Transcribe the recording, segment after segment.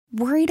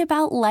Worried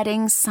about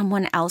letting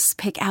someone else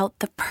pick out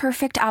the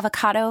perfect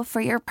avocado for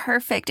your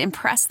perfect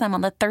impress them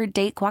on the third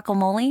date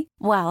guacamole?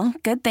 Well,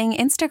 good thing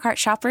Instacart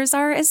shoppers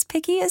are as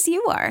picky as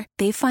you are.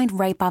 They find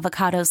ripe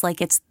avocados like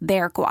it's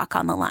their guac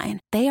on the line.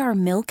 They are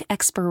milk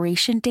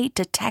expiration date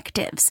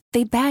detectives.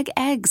 They bag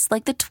eggs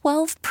like the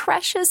 12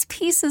 precious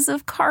pieces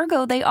of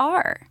cargo they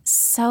are.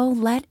 So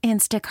let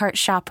Instacart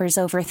shoppers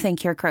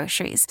overthink your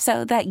groceries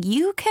so that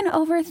you can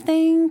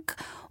overthink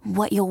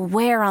what you'll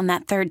wear on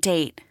that third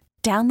date.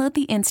 Download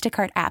the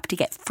Instacart app to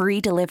get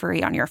free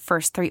delivery on your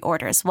first 3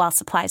 orders while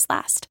supplies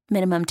last.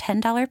 Minimum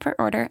 $10 per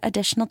order.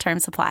 Additional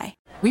terms apply.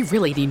 We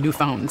really need new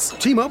phones.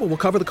 T-Mobile will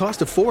cover the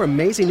cost of 4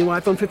 amazing new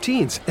iPhone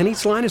 15s, and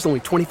each line is only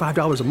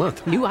 $25 a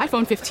month. New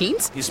iPhone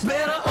 15s? It's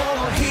better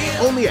over here.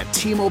 Only at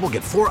T-Mobile,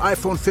 get 4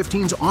 iPhone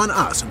 15s on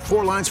us and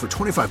 4 lines for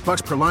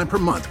 $25 per line per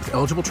month with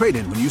eligible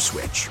trade-in when you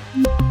switch.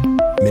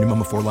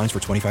 Minimum of 4 lines for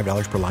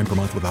 $25 per line per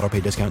month with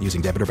autopay discount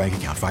using debit or bank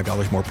account.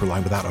 $5 more per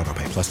line without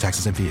autopay, plus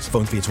taxes and fees.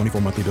 Phone fee at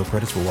 24 monthly bill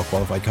credits for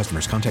well-qualified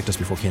customers. Contact us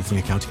before canceling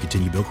account to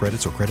continue bill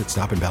credits or credit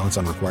stop and balance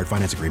on required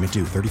finance agreement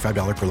due.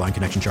 $35 per line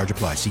connection charge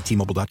applies. See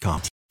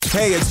T-Mobile.com.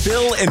 Hey, it's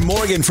Bill and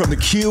Morgan from the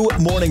Q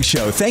Morning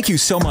Show. Thank you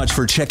so much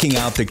for checking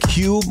out the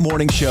Q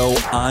Morning Show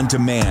on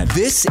demand.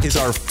 This is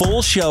our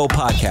full show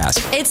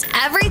podcast. It's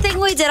everything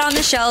we did on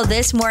the show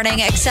this morning,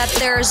 except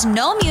there's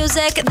no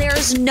music,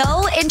 there's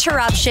no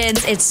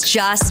interruptions. It's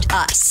just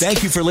us.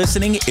 Thank you for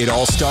listening. It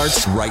all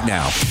starts right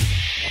now.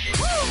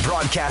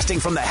 Broadcasting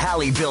from the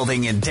Halley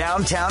Building in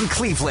downtown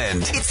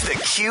Cleveland. It's the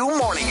Q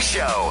Morning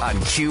Show on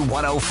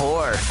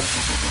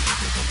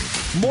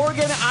Q104.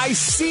 Morgan, I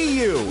see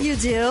you. You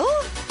do?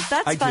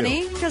 That's I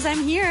funny because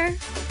I'm here.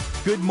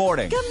 Good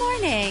morning. Good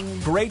morning.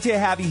 Great to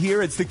have you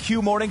here. It's the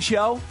Q Morning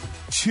Show.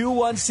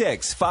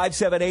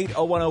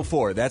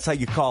 216-578-0104. That's how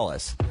you call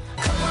us.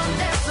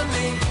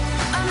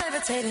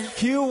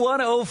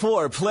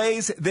 Q104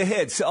 plays the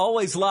hits,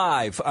 always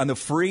live on the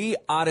free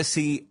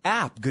Odyssey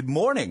app. Good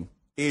morning.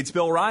 It's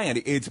Bill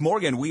Ryan. It's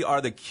Morgan. We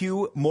are the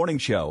Q Morning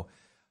Show.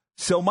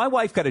 So my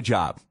wife got a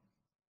job.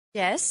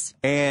 Yes.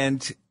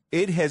 And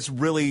it has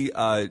really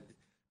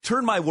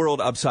turned my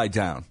world upside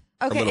down.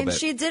 Okay, and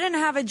she didn't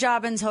have a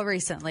job until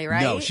recently,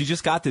 right? No, she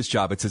just got this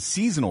job. It's a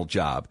seasonal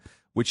job,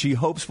 which she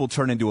hopes will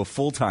turn into a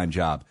full-time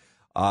job.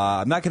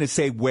 I'm not going to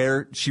say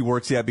where she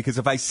works yet, because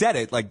if I said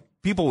it, like,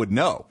 people would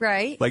know.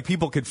 Right. Like,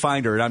 people could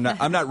find her, and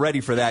I'm not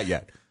ready for that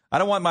yet. I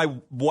don't want my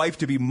wife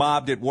to be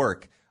mobbed at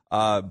work.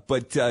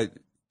 But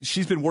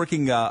she's been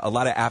working a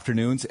lot of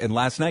afternoons, and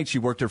last night she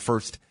worked her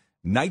first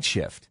night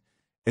shift.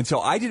 And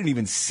so I didn't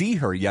even see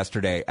her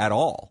yesterday at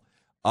all.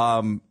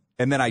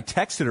 And then I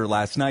texted her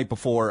last night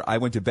before I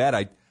went to bed.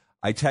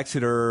 I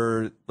texted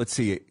her, let's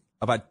see,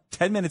 about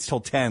 10 minutes till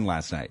 10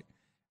 last night.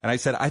 And I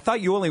said, I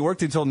thought you only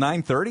worked until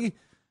 9:30.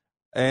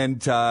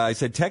 And I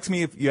said, text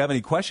me if you have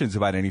any questions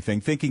about anything,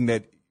 thinking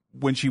that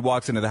when she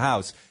walks into the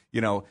house,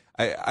 you know,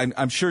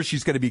 I'm sure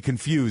she's going to be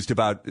confused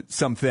about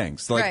some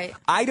things. Like, right.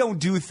 I don't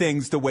do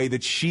things the way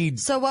that she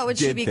So what would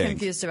she be things.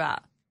 confused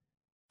about?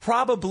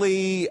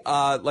 Probably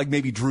like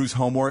maybe Drew's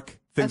homework,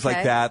 things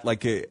like that.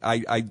 Like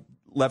I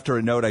left her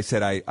a note. I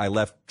said I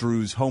left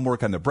Drew's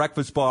homework on the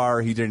breakfast bar.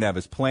 He didn't have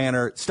his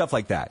planner, stuff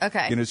like that.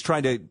 Okay. You know, it's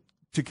trying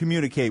to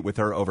communicate with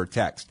her over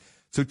text.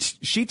 So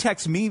she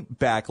texted me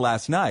back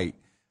last night.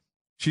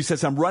 She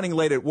says, I'm running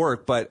late at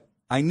work, but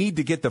I need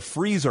to get the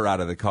freezer out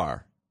of the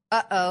car.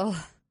 Uh-oh.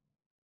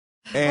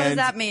 What does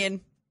that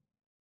mean?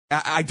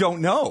 I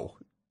don't know.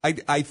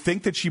 I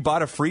think that she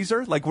bought a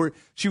freezer. Like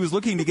she was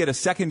looking to get a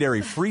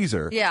secondary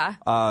freezer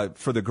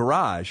for the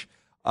garage.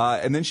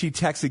 And then she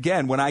texts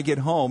again, when I get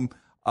home,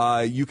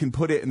 you can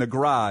put it in the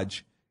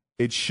garage.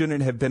 It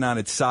shouldn't have been on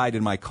its side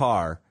in my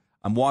car.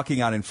 I'm walking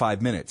out in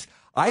 5 minutes.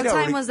 What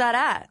time was that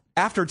at?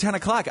 After 10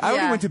 o'clock. I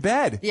already went to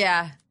bed.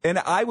 Yeah. And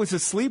I was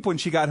asleep when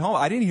she got home.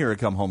 I didn't hear her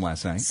come home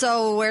last night.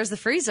 So where's the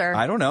freezer?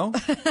 I don't know.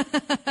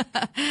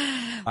 I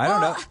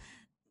don't know.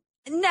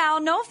 Now,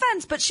 no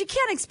offense, but she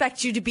can't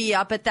expect you to be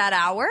up at that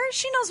hour.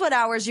 She knows what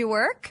hours you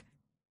work.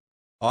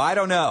 Oh, I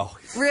don't know.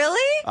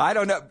 Really? I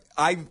don't know.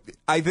 I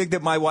think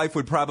that my wife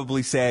would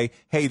probably say,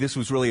 hey, this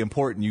was really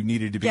important. You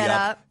needed to be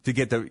up to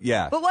get the,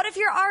 But what if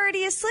you're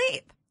already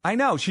asleep? I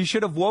know. She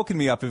should have woken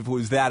me up if it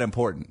was that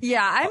important.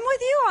 Yeah, I'm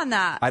with you on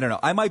that. I don't know.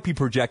 I might be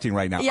projecting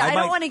right now. Yeah, I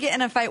don't want to get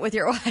in a fight with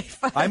your wife.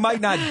 I might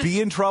not be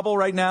in trouble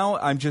right now.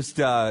 I'm just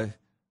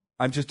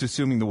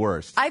assuming the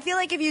worst. I feel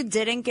like if you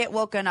didn't get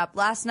woken up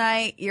last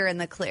night, you're in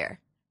the clear.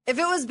 If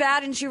it was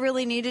bad and she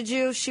really needed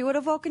you, she would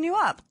have woken you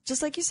up,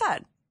 just like you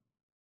said.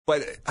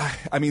 But,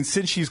 I mean,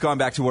 since she's gone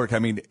back to work, I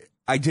mean,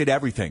 I did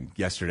everything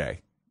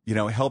yesterday. You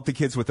know, helped the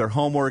kids with their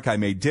homework. I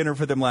made dinner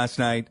for them last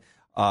night.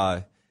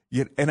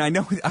 And I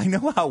know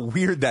how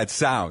weird that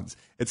sounds.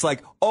 It's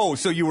like, oh,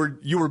 so you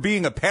were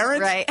being a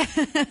parent? Right.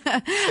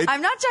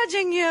 I'm not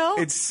judging you.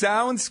 It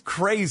sounds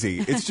crazy.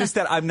 It's just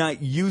that I'm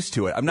not used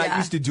to it. I'm not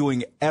used to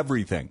doing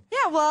everything.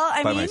 Yeah, well,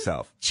 I mean,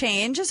 myself.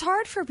 Change is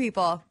hard for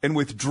people. And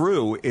with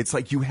Drew, it's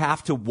like you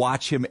have to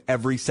watch him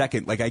every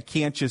second. Like I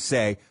can't just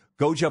say,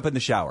 go jump in the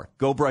shower,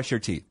 go brush your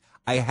teeth.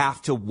 I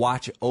have to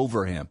watch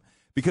over him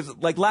because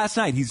like last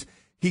night,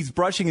 he's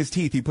brushing his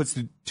teeth. He puts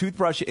the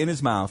toothbrush in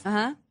his mouth.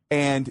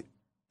 And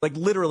like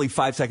literally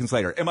 5 seconds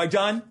later, am I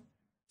done?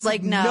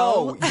 Like,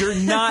 no. No, you're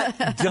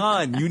not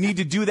done. You need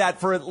to do that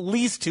for at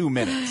least 2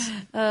 minutes.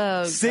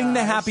 Oh, Sing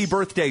the happy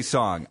birthday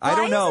song. I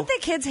don't know. Why is it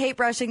that kids hate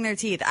brushing their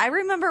teeth? I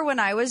remember when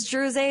I was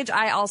Drew's age,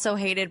 I also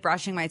hated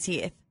brushing my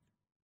teeth.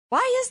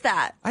 Why is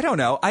that? I don't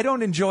know. I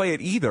don't enjoy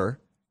it either.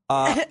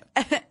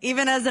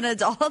 Even as an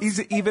adult?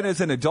 Even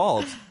as an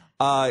adult.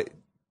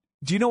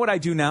 Do you know what I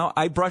do now?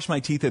 I brush my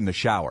teeth in the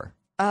shower.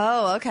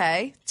 Oh,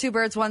 okay. 2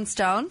 birds, 1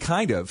 stone.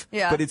 Kind of.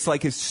 Yeah. But it's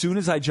like as soon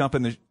as I jump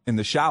in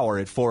the shower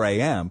at 4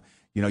 a.m.,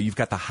 you know, you've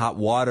got the hot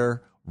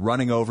water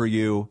running over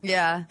you.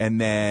 Yeah. And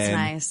then it's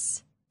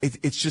nice.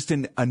 It's just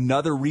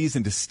another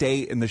reason to stay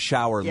in the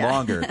shower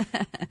longer.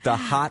 The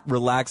hot,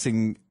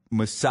 relaxing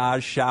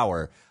massage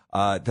shower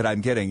that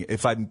I'm getting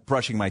if I'm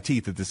brushing my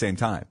teeth at the same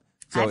time.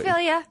 So I feel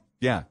ya.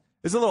 Yeah.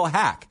 It's a little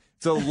hack.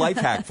 It's a life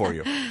hack for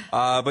you.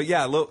 But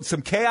yeah,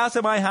 some chaos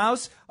in my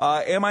house.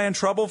 Am I in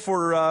trouble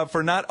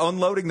for not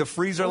unloading the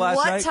freezer last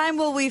night? What time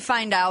will we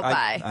find out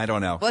by? I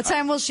don't know. What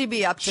time will she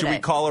be up today? Should we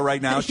call her right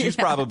now? She's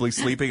probably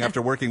sleeping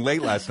after working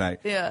late last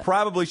night. Yeah.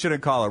 Probably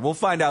shouldn't call her. We'll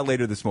find out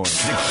later this morning.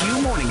 The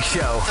Q Morning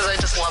Show. Because I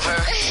just love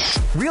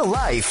her. Real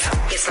life.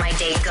 Gets my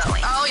day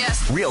going. Oh,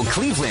 yes. Real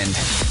Cleveland.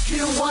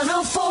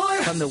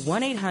 Q104. From the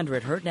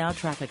 1-800-HURT NOW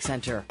Traffic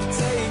Center.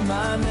 Take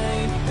my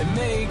name and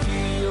make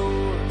it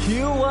yours.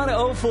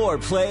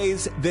 Q104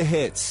 plays the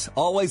hits,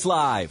 always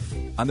live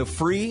on the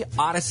free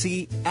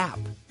Odyssey app.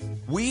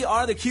 We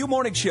are the Q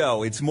Morning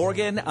Show. It's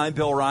Morgan. I'm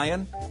Bill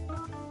Ryan.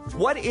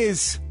 What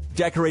is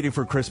decorating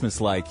for Christmas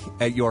like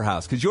at your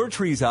house? Because your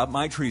tree's up,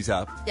 my tree's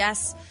up.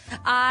 Yes.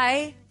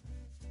 I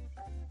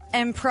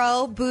am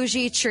pro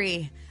bougie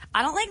tree.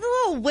 I don't like the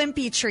little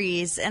wimpy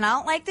trees, and I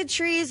don't like the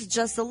trees,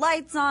 just the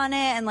lights on it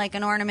and like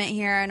an ornament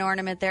here, an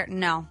ornament there.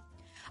 No.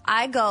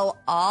 I go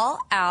all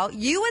out.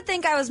 You would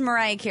think I was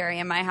Mariah Carey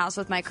in my house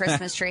with my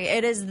Christmas tree.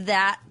 It is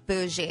that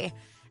bougie.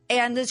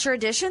 And the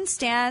tradition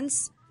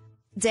stands.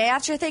 Day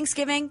after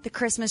Thanksgiving, the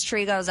Christmas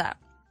tree goes up.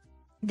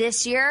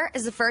 This year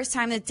is the first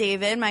time that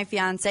David, my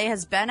fiance,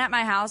 has been at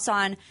my house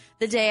on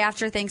the day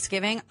after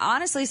Thanksgiving,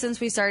 honestly, since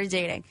we started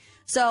dating.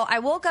 So I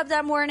woke up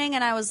that morning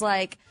and I was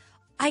like,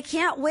 I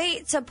can't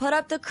wait to put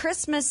up the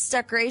Christmas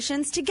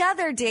decorations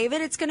together, David.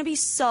 It's going to be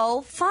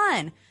so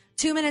fun.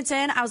 2 minutes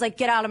in, I was like,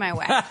 get out of my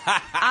way.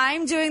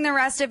 I'm doing the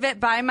rest of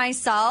it by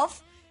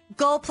myself.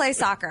 Go play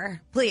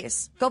soccer,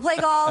 please. Go play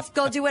golf.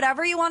 Go do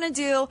whatever you want to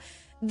do.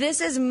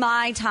 This is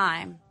my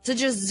time to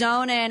just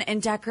zone in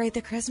and decorate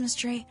the Christmas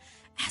tree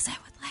as I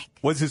would like.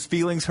 Was his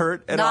feelings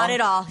hurt at all? Not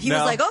at all. He was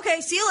like, okay,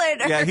 see you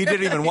later. Yeah, he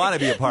didn't even want to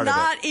be a part of it.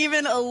 Not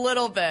even a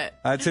little bit.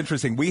 That's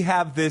interesting. We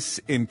have this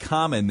in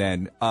common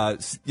then.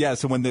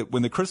 So when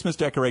the Christmas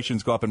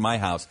decorations go up in my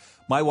house,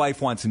 my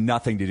wife wants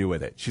nothing to do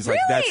with it. She's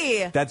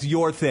Really? like, that's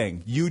your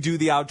thing. You do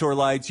the outdoor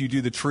lights, you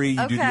do the tree,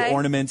 you do the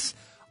ornaments.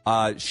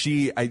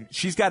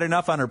 She's got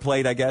enough on her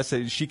plate, I guess.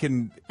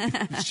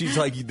 She's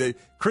like, the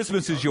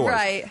Christmas is yours.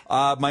 Right.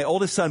 My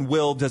oldest son,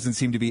 Will, doesn't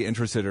seem to be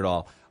interested at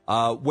all.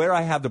 Where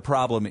I have the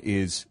problem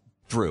is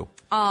Drew.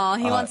 Oh,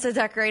 he wants to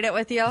decorate it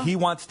with you? He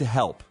wants to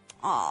help.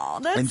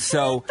 Oh, that's and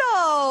so sweet,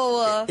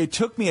 though. It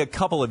took me a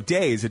couple of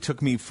days. It took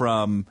me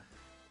from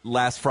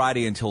last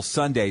Friday until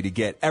Sunday to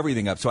get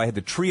everything up. So I had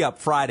the tree up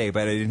Friday,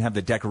 but I didn't have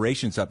the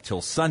decorations up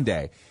till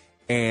Sunday.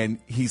 And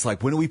he's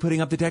like, when are we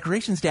putting up the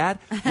decorations, Dad?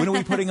 When are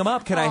we putting them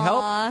up? Can I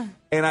help?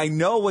 And I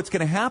know what's going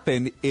to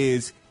happen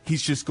is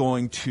he's just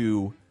going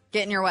to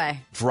get in your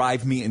way,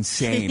 drive me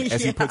insane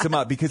as he puts them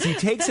up, because he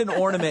takes an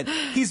ornament.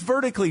 He's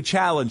vertically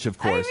challenged, of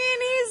course. I mean,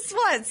 he's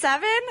what,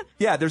 7?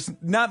 Yeah, there's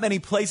not many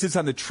places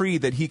on the tree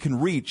that he can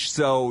reach.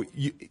 So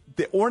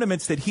the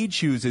ornaments that he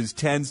chooses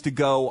tends to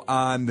go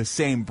on the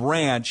same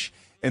branch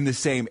in the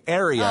same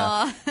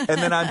area. And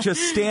then I'm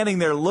just standing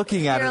there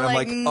looking at it. And I'm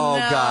like, no. oh,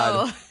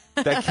 God,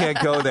 that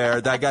can't go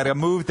there. I got to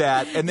move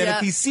that. And then if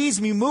he sees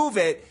me move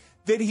it,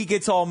 then he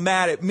gets all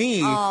mad at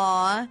me.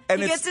 Aw,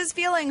 and he gets his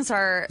feelings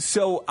hurt.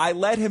 So I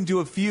let him do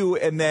a few,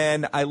 and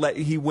then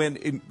he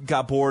went and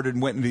got bored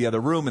and went into the other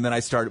room, and then I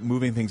started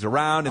moving things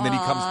around, and then he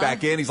comes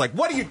back in. He's like,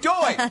 what are you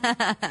doing?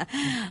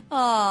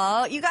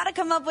 Oh, you got to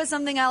come up with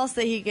something else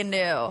that he can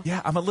do.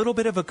 Yeah, I'm a little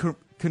bit of a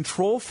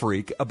control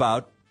freak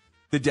about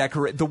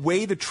the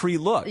way the tree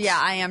looks. Yeah,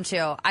 I am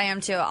too.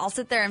 I'll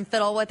sit there and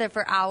fiddle with it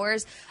for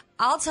hours.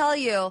 I'll tell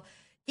you,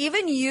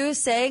 even you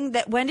saying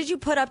that, when did you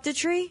put up the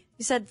tree?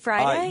 You said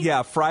Friday?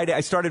 Yeah, Friday.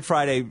 I started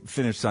Friday,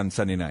 finished on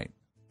Sunday night.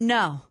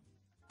 No.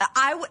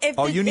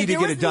 You need to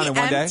get it done in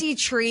one day? Empty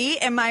tree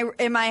in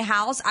my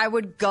house, I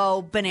would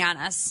go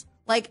bananas.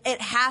 Like, it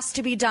has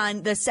to be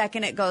done the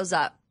second it goes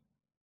up.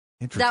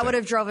 That would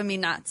have driven me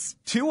nuts.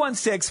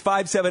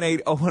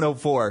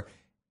 216-578-0104.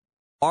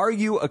 Are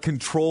you a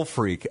control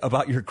freak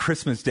about your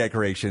Christmas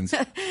decorations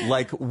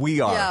like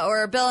we are? Yeah, or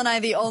are Bill and I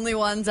the only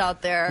ones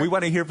out there? We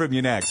want to hear from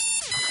you next.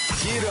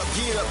 Get up,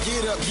 get up,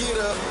 get up, get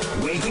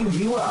up. Waking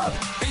you up.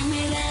 Bring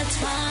me that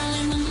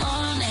smile in the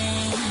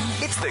morning.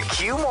 It's the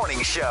Q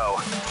Morning Show.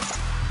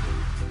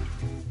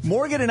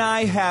 Morgan and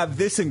I have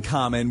this in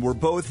common. We're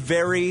both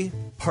very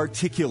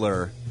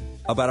particular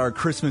about our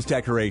Christmas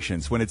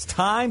decorations. When it's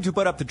time to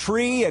put up the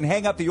tree and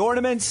hang up the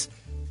ornaments,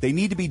 they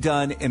need to be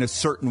done in a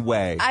certain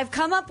way. I've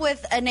come up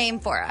with a name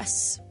for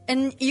us.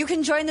 And you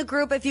can join the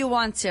group if you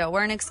want to.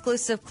 We're an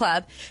exclusive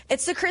club.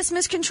 It's the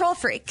Christmas Control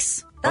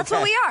Freaks. That's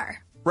what we are.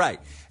 Right.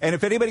 And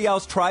if anybody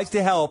else tries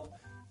to help,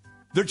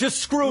 they're just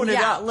screwing it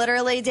up. Yeah,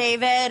 literally,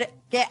 David.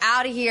 Get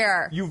out of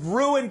here. You've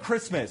ruined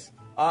Christmas.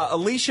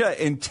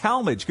 Alicia in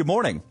Talmadge, good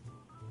morning.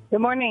 Good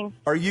morning.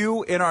 Are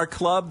you in our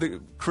club,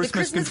 the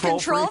Christmas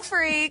Control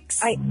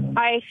Freaks? I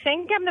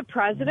think I'm the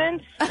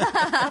president of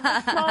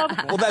the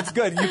club. Well, that's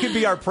good. You can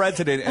be our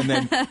president, and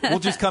then we'll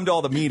just come to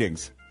all the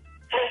meetings.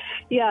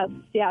 Yes,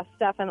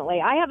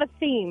 definitely. I have a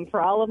theme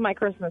for all of my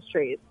Christmas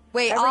trees.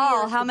 Wait, Every year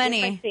all? it's How a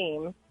many? different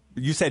theme.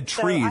 You said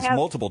trees, So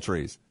multiple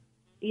trees.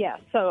 Yeah,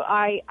 so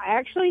I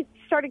actually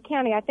started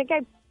counting. I think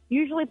I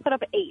usually put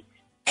up 8.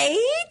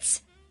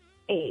 8?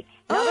 8.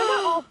 Now, they're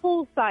not all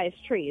full-size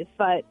trees,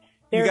 but...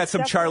 You got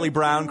some Charlie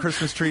Brown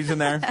Christmas trees in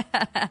there?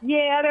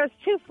 Yeah, there's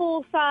 2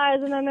 full-size,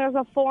 and then there's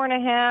a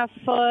 4.5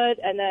 foot,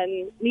 and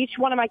then each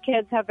one of my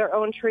kids have their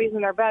own trees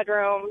in their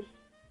bedrooms.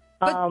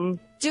 But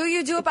do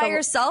you do it by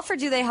yourself, or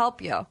do they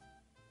help you?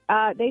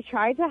 They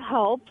try to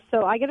help,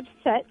 so I get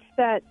upset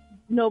that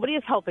nobody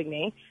is helping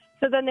me.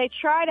 So then they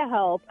try to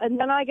help, and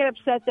then I get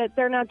upset that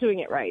they're not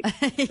doing it right.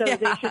 So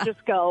they should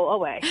just go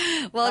away.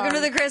 Welcome to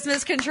the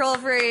Christmas Control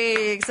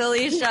Freaks,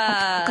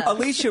 Alicia.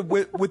 Alicia,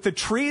 with the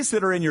trees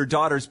that are in your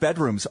daughter's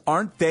bedrooms,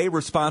 aren't they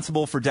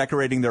responsible for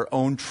decorating their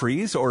own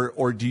trees,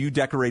 or do you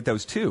decorate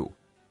those too?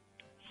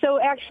 So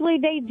actually,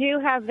 they do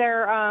have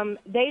their,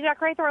 they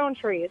decorate their own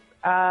trees,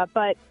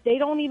 but they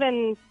don't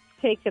even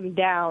take them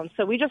down.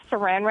 So we just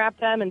saran wrap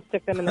them and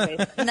stick them in the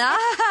basement. Nice.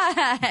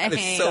 That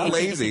is so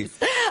lazy.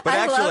 But I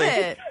actually, love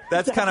it.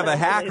 that's kind of a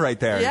hack right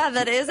there. Yeah,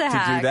 that is a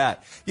hack. To do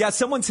that. Yeah,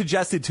 someone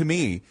suggested to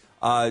me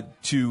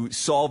to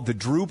solve the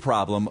Drew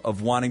problem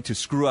of wanting to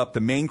screw up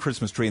the main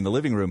Christmas tree in the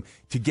living room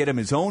to get him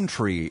his own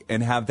tree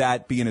and have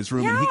that be in his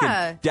room and he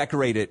can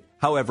decorate it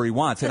however he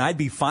wants. And I'd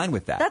be fine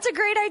with that. That's a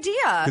great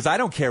idea. Because I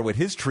don't care what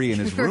his tree in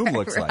his room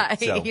looks like.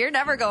 So, You're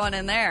never going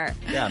in there.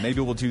 yeah,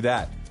 maybe we'll do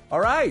that. All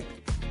right.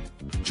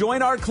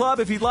 Join our club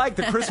if you'd like,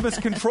 the Christmas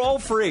Control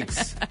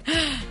Freaks.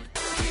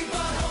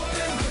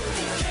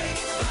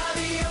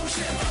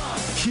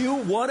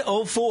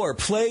 Q104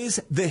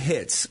 plays the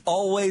hits,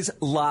 always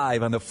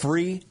live on the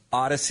free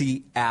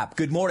Odyssey app.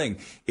 Good morning.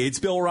 It's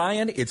Bill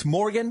Ryan. It's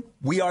Morgan.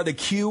 We are the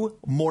Q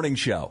Morning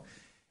Show.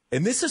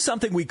 And this is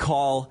something we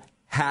call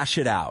hash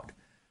it out.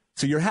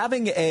 So you're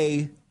having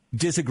a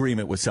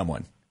disagreement with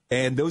someone,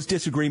 and those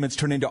disagreements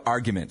turn into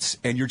arguments,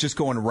 and you're just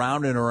going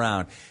round and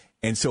around.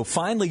 And so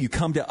finally you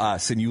come to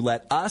us and you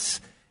let us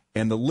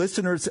and the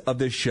listeners of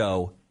this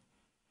show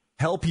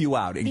help you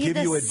out and give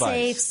you advice.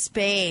 Safe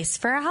space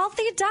for a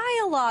healthy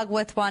dialogue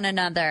with one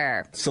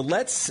another. So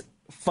let's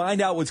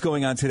find out what's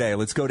going on today.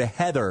 Let's go to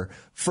Heather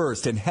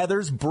first. And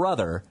Heather's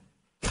brother,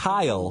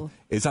 Kyle,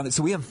 is on it.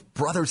 So we have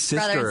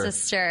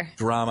brother-sister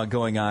drama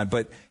going on.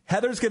 But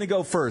Heather's going to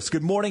go first.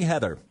 Good morning,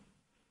 Heather.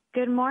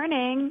 Good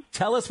morning.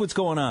 Tell us what's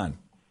going on.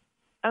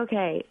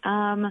 Okay.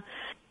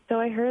 So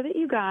I heard that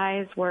you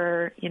guys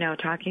were,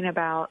 talking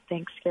about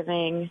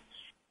Thanksgiving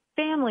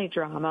family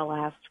drama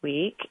last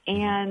week.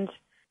 And,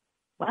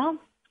 well,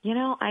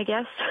 I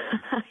guess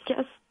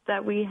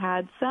that we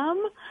had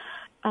some.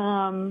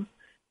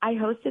 I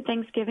hosted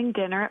Thanksgiving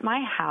dinner at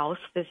my house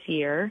this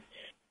year,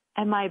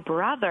 and my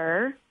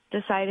brother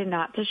decided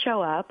not to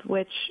show up,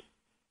 which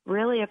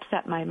really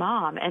upset my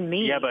mom and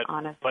me,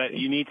 honestly. But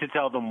you need to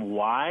tell them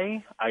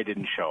why I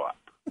didn't show up.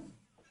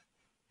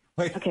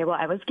 Wait. Okay, well,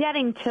 I was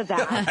getting to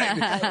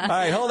that. All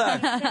right, hold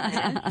on.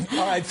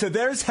 All right, so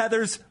there's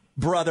Heather's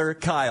brother,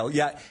 Kyle.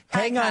 Yeah,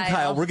 hang on,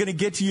 Kyle. We're going to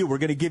get to you. We're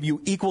going to give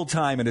you equal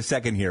time in a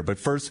second here. But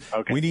first,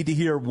 we need to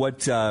hear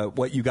what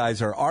you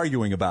guys are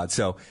arguing about.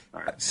 So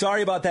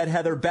sorry about that,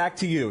 Heather. Back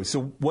to you.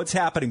 So what's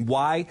happening?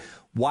 Why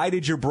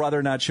did your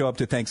brother not show up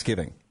to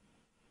Thanksgiving?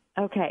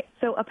 Okay,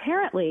 so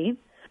apparently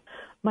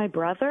my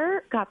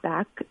brother got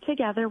back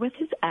together with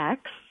his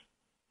ex,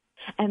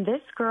 and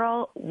this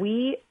girl,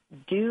 we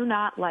do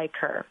not like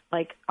her.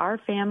 Like, our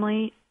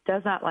family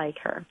does not like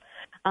her.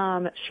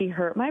 She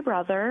hurt my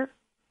brother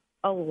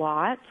a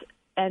lot,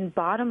 and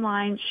bottom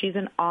line, she's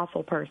an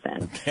awful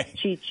person. Okay.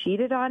 She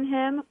cheated on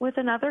him with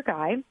another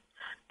guy,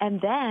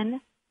 and then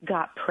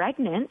got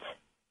pregnant,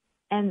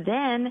 and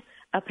then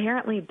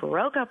apparently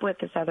broke up with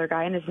this other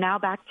guy and is now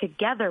back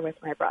together with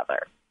my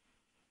brother.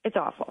 It's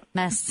awful.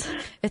 Mess.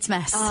 It's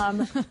mess.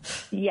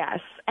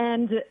 Yes.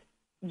 And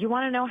you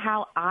want to know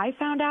how I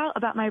found out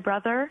about my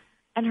brother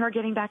and her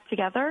getting back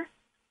together?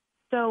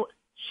 So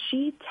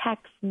she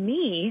texts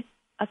me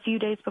a few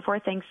days before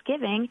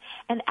Thanksgiving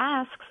and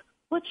asks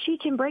what she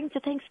can bring to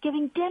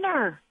Thanksgiving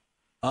dinner.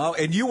 Oh,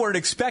 and you weren't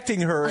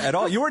expecting her at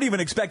all. You weren't even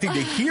expecting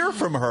to hear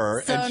from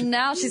her. So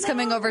now she's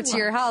coming over to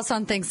your house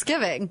on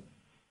Thanksgiving.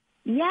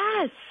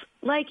 Yes.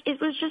 Like, it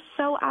was just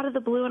so out of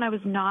the blue, and I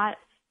was not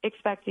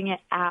expecting it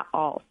at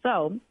all.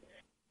 So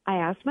I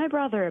asked my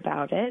brother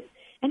about it,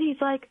 and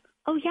he's like,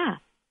 oh, yeah,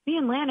 me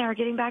and Lana are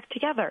getting back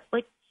together.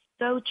 Like,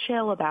 so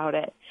chill about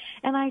it.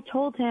 And I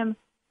told him,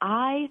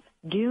 I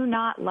do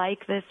not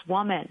like this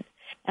woman,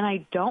 and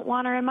I don't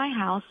want her in my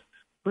house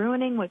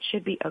ruining what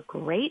should be a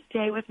great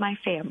day with my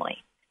family.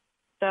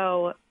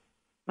 So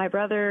my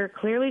brother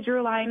clearly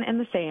drew a line in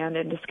the sand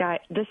and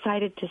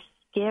decided to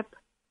skip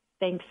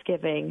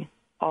Thanksgiving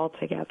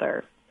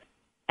altogether.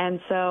 And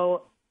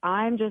so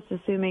I'm just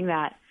assuming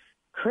that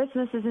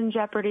Christmas is in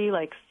jeopardy,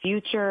 like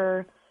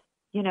future,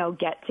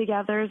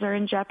 get-togethers are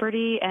in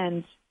jeopardy.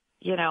 And,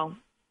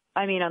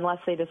 unless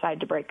they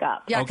decide to break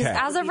up. Yeah, because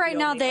as of right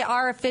now, they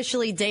are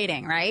officially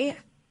dating, right?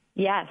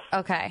 Yes.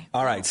 Okay.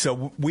 All right.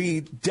 So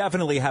we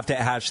definitely have to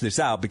hash this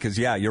out because,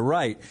 yeah, you're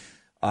right.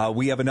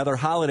 We have another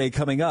holiday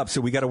coming up, so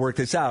we got to work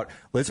this out.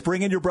 Let's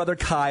bring in your brother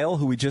Kyle,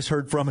 who we just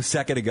heard from a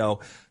second ago.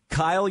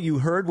 Kyle, you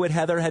heard what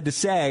Heather had to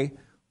say.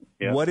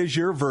 Yep. What is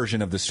your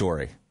version of the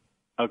story?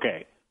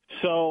 Okay.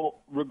 So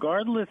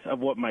regardless of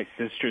what my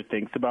sister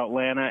thinks about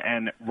Lana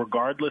and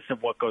regardless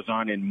of what goes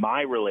on in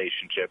my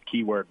relationship,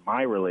 keyword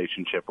my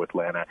relationship with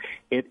Lana,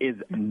 it is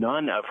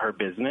none of her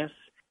business.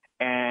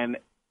 And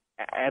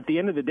at the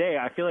end of the day,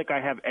 I feel like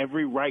I have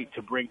every right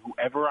to bring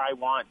whoever I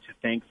want to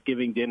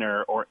Thanksgiving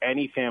dinner or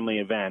any family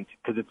event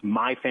because it's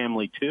my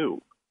family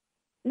too.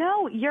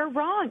 No, you're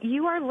wrong.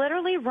 You are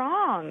literally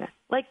wrong.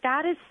 Like,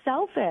 that is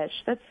selfish.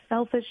 That's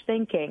selfish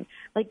thinking.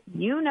 Like,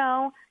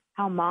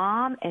 how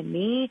Mom and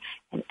me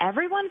and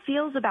everyone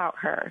feels about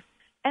her.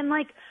 And,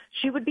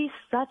 she would be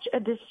such a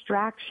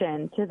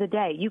distraction to the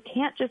day. You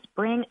can't just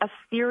bring a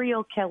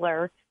serial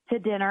killer to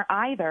dinner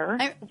either.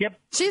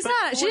 She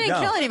didn't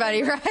kill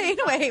anybody,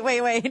 right?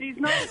 Wait.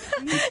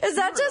 Is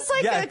that just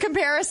a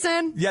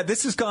comparison? Yeah,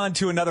 this has gone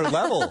to another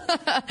level,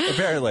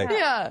 apparently.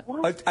 Yeah.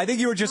 I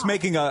think you were just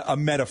making a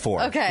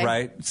metaphor, okay.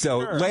 Right? So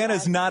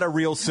Lana's not a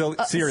real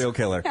serial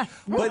killer. Yeah.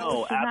 But,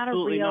 no,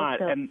 absolutely not.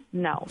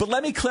 No. But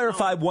let me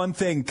clarify one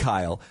thing,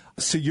 Kyle.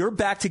 So you're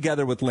back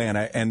together with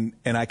Lana, and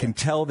I can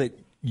tell that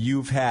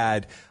you've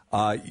had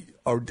a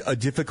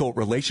difficult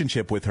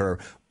relationship with her,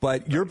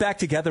 but you're back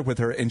together with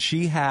her, and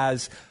she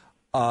has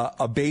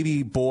a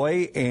baby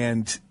boy,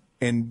 and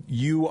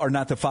you are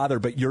not the father,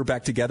 but you're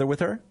back together with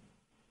her?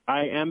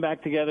 I am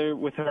back together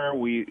with her.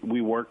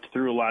 We worked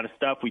through a lot of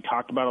stuff. We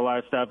talked about a lot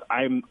of stuff.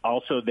 I'm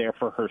also there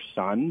for her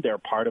son. They're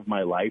part of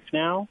my life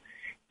now.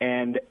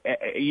 And,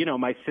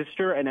 my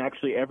sister and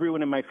actually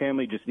everyone in my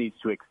family just needs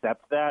to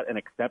accept that and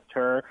accept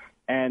her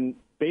and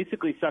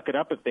basically suck it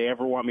up if they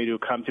ever want me to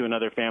come to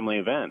another family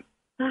event.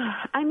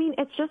 I mean,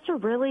 it's just a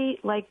really,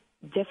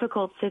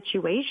 difficult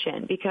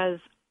situation because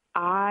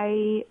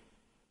I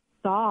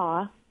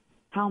saw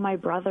how my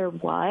brother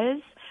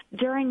was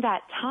during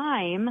that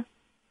time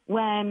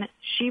when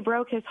she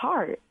broke his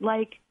heart.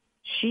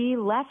 She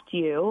left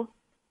you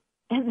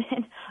and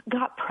then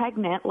got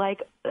pregnant,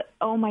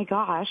 oh my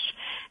gosh,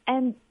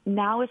 and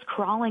now is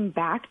crawling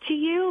back to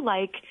you.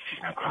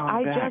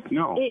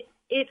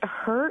 It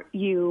hurt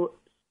you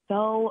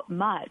so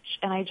much,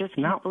 and I just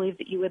can't believe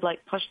that you would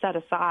push that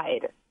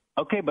aside.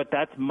 Okay, but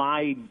that's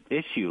my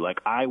issue.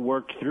 I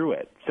worked through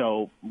it,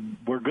 so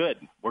we're good.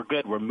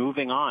 We're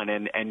moving on,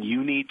 and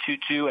you need to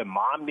too, and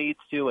Mom needs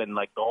to, and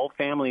the whole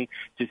family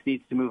just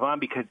needs to move on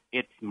because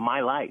it's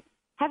my life.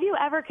 Have you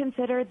ever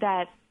considered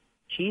that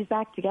she's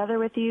back together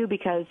with you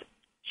because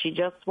she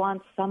just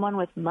wants someone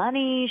with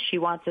money, she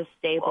wants a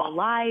stable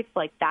life,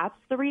 that's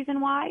the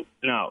reason why?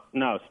 No,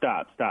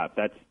 stop.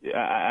 That's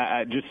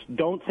I just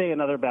don't say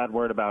another bad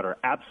word about her.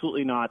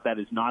 Absolutely not. That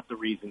is not the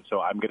reason,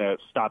 so I'm going to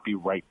stop you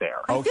right there.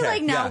 I feel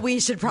like now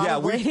we should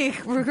probably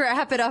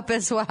wrap it up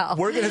as well.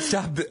 We're going to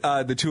stop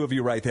the two of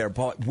you right there.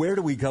 Paul, where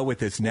do we go with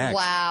this next?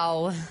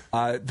 Wow.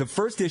 The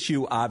first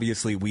issue,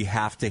 obviously, we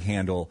have to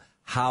handle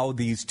how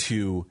these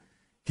two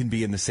can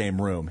be in the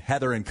same room,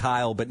 Heather and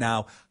Kyle, but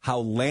now how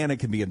Lana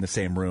can be in the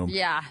same room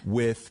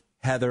with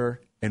Heather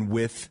and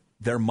with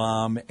their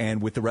mom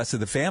and with the rest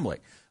of the family.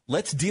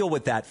 Let's deal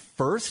with that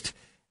first,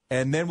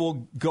 and then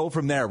we'll go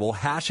from there. We'll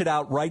hash it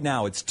out right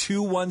now. It's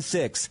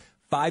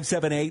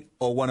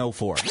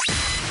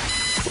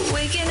 216-578-0104.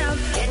 Waking up,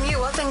 getting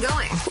you up and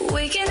going.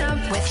 Waking up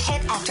with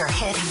hit after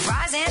hit.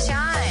 Rise and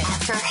shine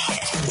after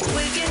hit.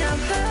 Waking up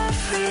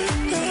every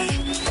day.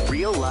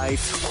 Real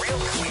life, real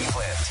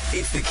Cleveland.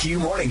 It's the Q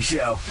Morning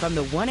Show. From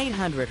the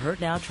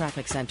 1-800-HURT-NOW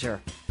Traffic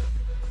Center.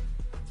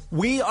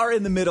 We are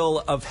in the middle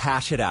of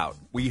Hash It Out.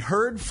 We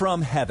heard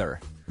from Heather,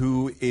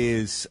 who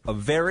is a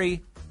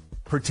very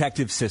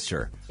protective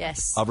sister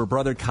of her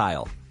brother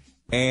Kyle.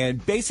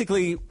 And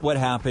basically what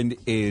happened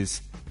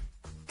is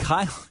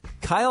Kyle,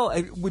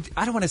 I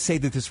don't want to say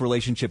that this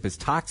relationship is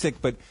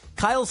toxic, but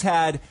Kyle's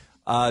had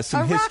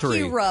some history.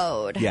 A rocky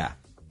road. Yeah.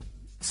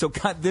 So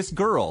this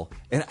girl,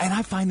 and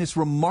I find this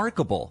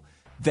remarkable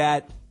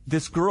that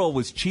this girl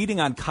was cheating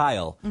on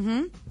Kyle,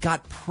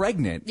 got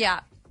pregnant. Yeah.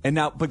 And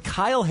now, but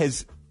Kyle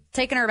has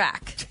taken her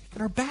back.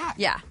 Taken her back.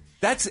 Yeah.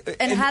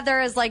 And Heather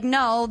is like,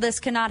 no, this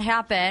cannot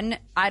happen.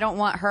 I don't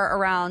want her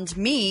around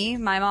me,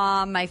 my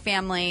mom, my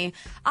family.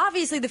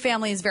 Obviously, the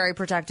family is very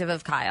protective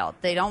of Kyle.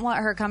 They don't want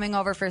her coming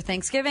over for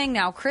Thanksgiving,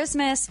 now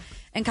Christmas.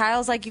 And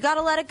Kyle's like, you got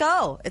to let it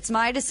go. It's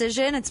my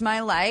decision. It's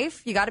my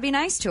life. You got to be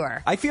nice to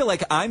her. I feel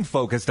like I'm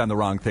focused on the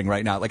wrong thing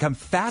right now. Like, I'm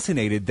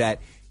fascinated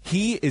that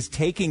he is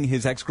taking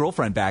his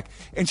ex-girlfriend back,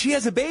 and she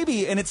has a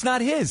baby, and it's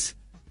not his.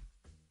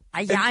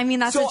 I mean,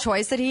 that's a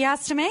choice that he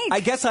has to make. I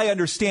guess I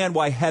understand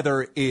why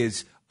Heather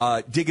is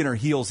digging her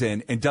heels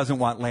in and doesn't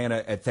want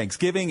Lana at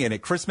Thanksgiving and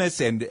at Christmas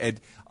and at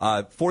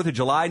 4th of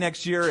July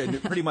next year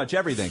and pretty much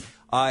everything.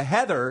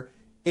 Heather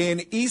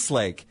in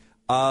Eastlake,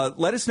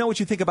 let us know what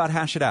you think about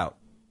Hash It Out.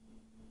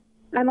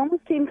 I'm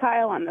almost Team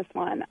Kyle on this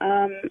one.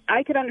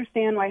 I could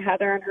understand why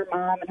Heather and her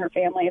mom and her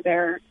family,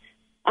 they're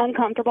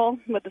uncomfortable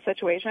with the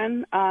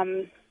situation.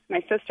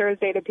 My sister has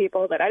dated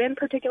people that I didn't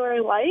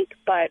particularly like,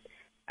 but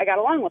I got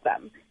along with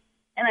them.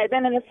 And I've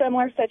been in a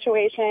similar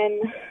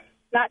situation,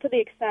 not to the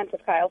extent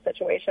of Kyle's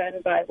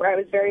situation, but where I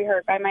was very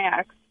hurt by my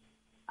ex.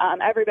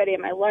 Everybody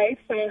in my life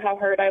saw how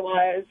hurt I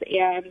was,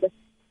 and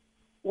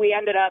we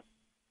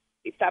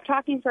stopped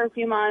talking for a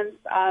few months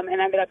and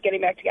ended up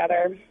getting back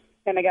together.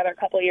 Been together a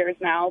couple of years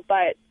now,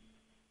 but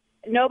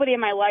nobody in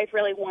my life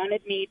really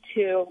wanted me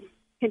to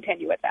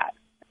continue with that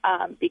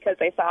because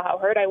they saw how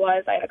hurt I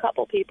was. I had a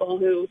couple people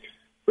who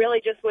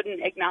really just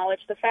wouldn't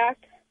acknowledge the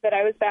fact that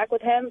I was back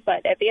with him,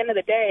 but at the end of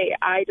the day,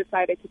 I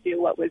decided to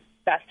do what was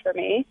best for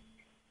me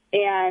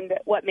and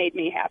what made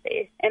me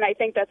happy. And I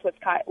think that's what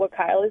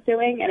Kyle is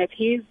doing, and if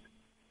he's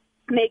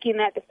making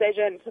that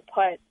decision to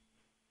put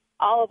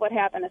all of what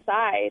happened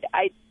aside,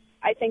 I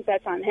think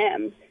that's on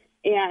him,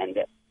 and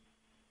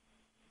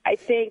I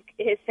think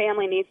his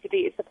family needs to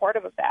be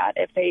supportive of that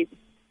if they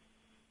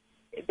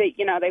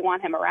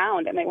want him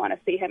around and they want to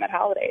see him at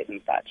holidays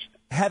and such.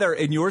 Heather,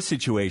 in your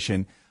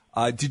situation,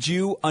 did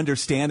you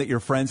understand that your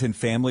friends and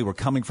family were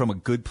coming from a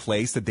good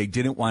place, that they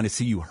didn't want to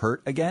see you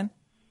hurt again?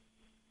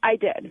 I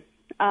did.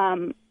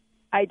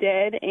 I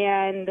did,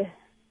 and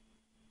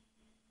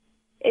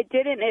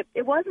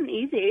it wasn't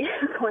easy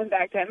going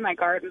back to him. My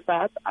guard was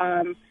up.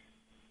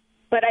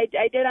 But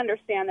I did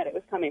understand that it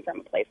was coming from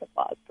a place of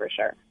love, for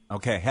sure.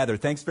 Okay, Heather,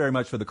 thanks very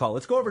much for the call.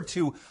 Let's go over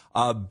to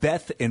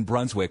Beth in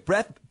Brunswick.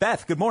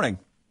 Beth, good morning.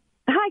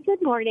 Hi,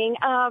 good morning.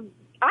 I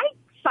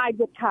side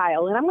with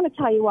Kyle, and I'm going to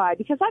tell you why.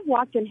 Because I've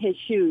walked in his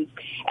shoes,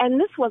 and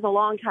this was a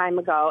long time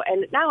ago,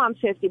 and now I'm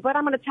 50. But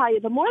I'm going to tell you,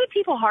 the more that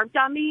people harped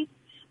on me,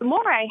 the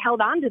more I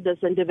held on to this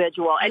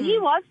individual. And he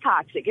was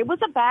toxic. It was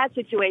a bad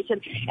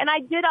situation, and I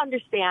did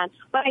understand,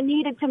 but I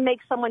needed to make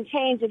someone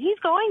change. And he's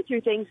going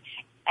through things,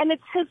 and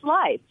it's his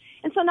life.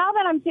 And so now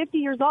that I'm 50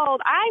 years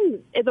old,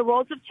 the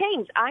roles have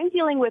changed. I'm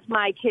dealing with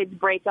my kids'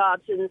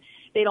 breakups, and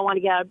they don't want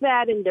to get out of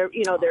bed, and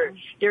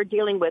they're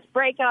dealing with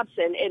breakups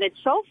and it's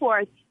so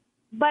forth.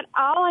 But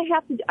all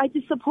I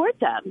just support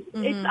them.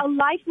 Mm-hmm. It's a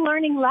life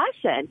learning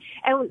lesson.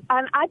 And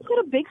I put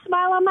a big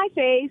smile on my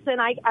face,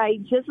 and I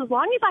just, as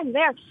long as I'm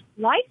there,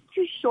 life's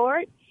too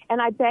short, and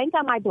I bank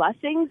on my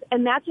blessings,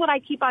 and that's what I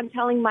keep on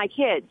telling my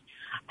kids.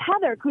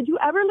 Heather, could you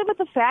ever live with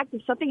the fact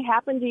if something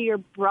happened to your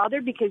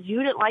brother because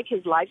you didn't like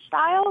his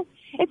lifestyle?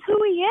 It's who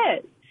he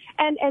is.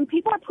 And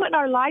people are putting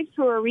our lives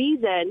through a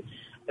reason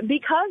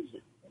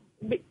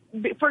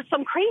for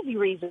some crazy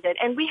reason,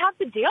 and we have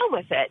to deal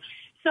with it.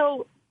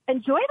 So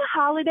enjoy the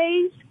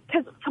holidays,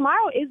 because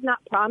tomorrow is not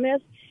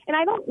promised. And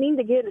I don't mean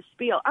to get a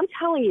spiel. I'm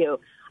telling you,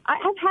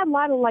 I've had a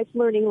lot of life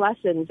learning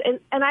lessons,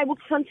 and I will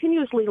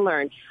continuously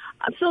learn.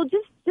 So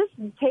just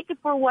take it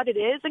for what it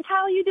is. And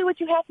Kyle, you do what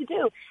you have to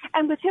do.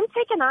 And with him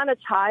taking on a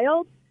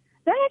child,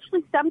 that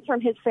actually stems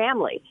from his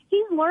family.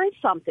 He's learned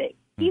something.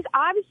 He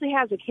obviously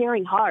has a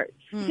caring heart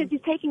because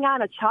he's taking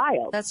on a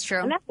child. That's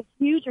true. And that's a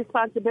huge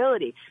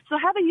responsibility. So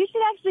Heather, you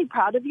should actually be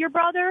proud of your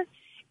brother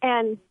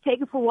and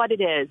take it for what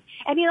it is.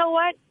 And you know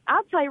what?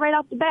 I'll tell you right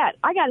off the bat,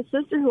 I got a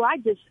sister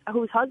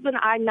whose husband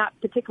I'm not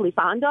particularly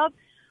fond of,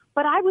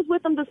 but I was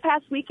with them this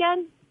past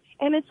weekend,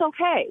 and it's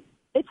okay.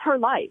 It's her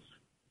life.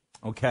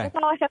 Okay. That's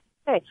all I have to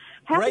say.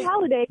 Happy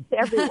holidays to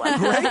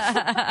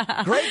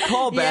everyone. Great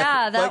call, Beth.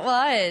 Yeah, that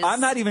was. I'm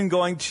not even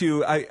going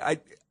to.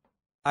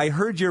 I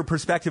heard your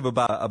perspective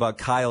about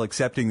Kyle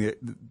accepting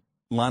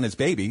Lana's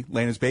baby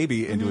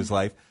into his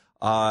life,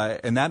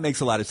 and that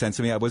makes a lot of sense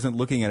to me. I wasn't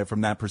looking at it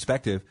from that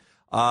perspective.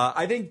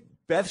 I think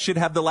Beth should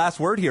have the last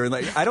word here.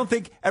 I don't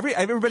think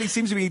everybody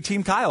seems to be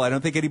Team Kyle. I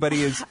don't think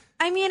anybody is.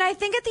 I mean, I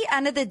think at the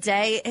end of the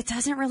day, it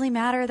doesn't really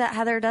matter that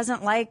Heather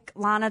doesn't like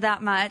Lana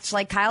that much.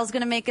 Like, Kyle's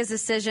going to make his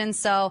decision.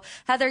 So,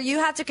 Heather, you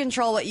have to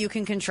control what you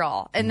can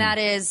control. And that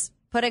is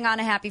putting on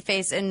a happy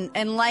face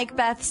and like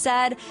Beth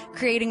said,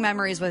 creating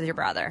memories with your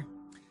brother.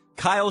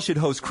 Kyle should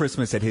host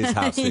Christmas at his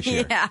house this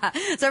year. Yeah.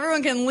 So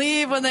everyone can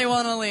leave when they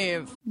want to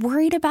leave.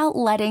 Worried about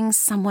letting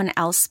someone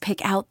else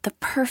pick out the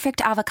perfect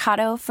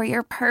avocado for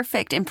your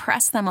perfect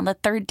impress them on the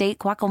third date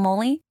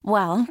guacamole?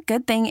 Well,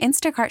 good thing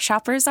Instacart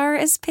shoppers are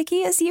as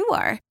picky as you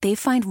are. They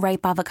find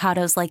ripe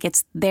avocados like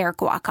it's their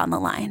guac on the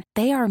line.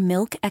 They are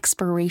milk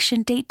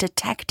expiration date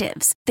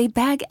detectives. They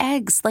bag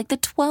eggs like the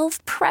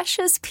 12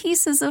 precious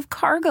pieces of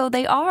cargo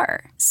they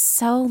are.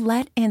 So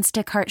let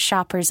Instacart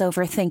shoppers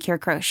overthink your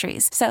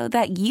groceries so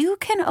that you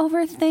can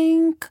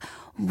overthink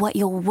what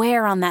you'll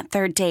wear on that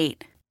third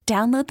date.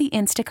 Download the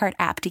Instacart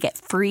app to get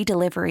free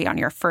delivery on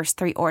your first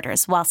 3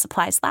 orders while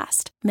supplies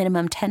last.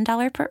 Minimum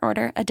 $10 per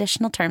order.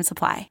 Additional terms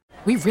apply.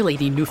 We really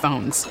need new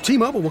phones.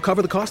 T-Mobile will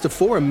cover the cost of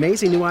 4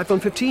 amazing new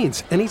iPhone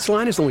 15s, and each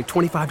line is only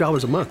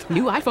 $25 a month.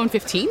 New iPhone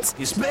 15s?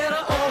 It's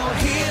better over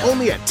here.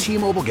 Only at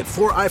T-Mobile, get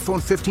 4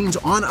 iPhone 15s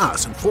on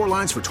us and 4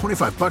 lines for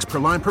 $25 per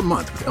line per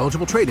month with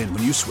eligible trade-in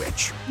when you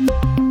switch.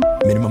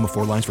 Minimum of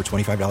 4 lines for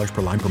 $25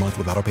 per line per month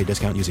with autopay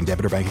discount using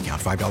debit or bank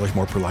account. $5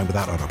 more per line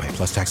without autopay,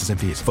 plus taxes and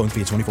fees. Phone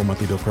fee at 24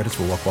 monthly bill credits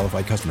for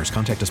well-qualified customers.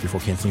 Contact us before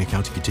canceling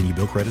account to continue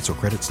bill credits or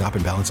credit stop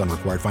and balance on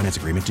required finance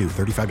agreement due.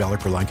 $35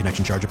 per line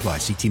connection charge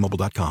applies. See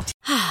T-Mobile.com.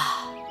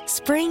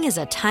 Spring is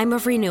a time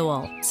of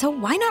renewal, so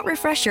why not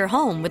refresh your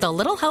home with a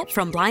little help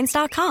from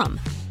Blinds.com?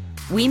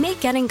 We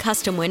make getting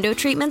custom window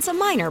treatments a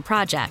minor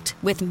project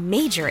with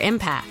major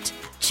impact.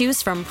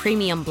 Choose from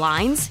premium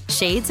blinds,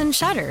 shades, and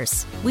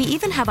shutters. We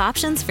even have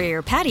options for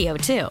your patio,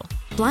 too.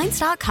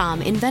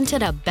 Blinds.com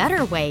invented a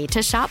better way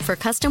to shop for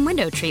custom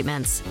window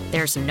treatments.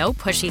 There's no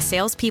pushy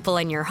salespeople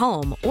in your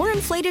home or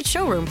inflated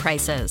showroom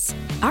prices.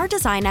 Our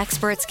design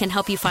experts can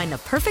help you find the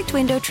perfect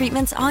window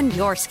treatments on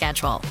your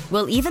schedule.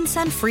 We'll even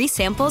send free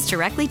samples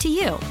directly to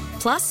you.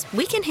 Plus,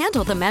 we can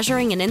handle the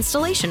measuring and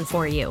installation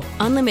for you.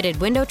 Unlimited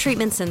window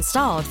treatments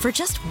installed for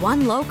just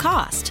one low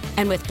cost.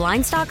 And with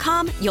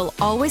Blinds.com, you'll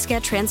always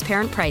get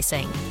transparent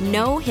pricing.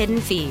 No hidden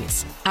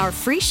fees. Our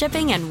free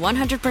shipping and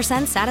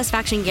 100%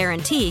 satisfaction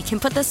guarantee can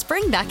put the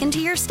spring back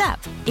into your step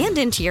and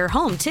into your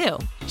home, too.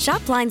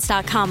 Shop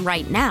Blinds.com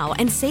right now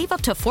and save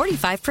up to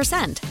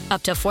 45%.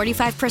 Up to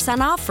 45%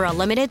 off for a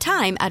limited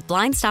time at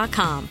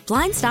Blinds.com.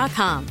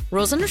 Blinds.com.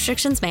 Rules and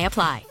restrictions may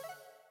apply.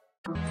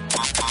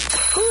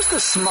 Who's the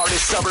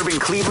smartest suburb in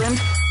Cleveland?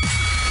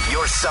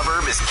 Your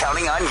suburb is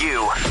counting on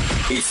you.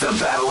 It's the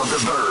Battle of the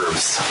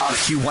Burbs on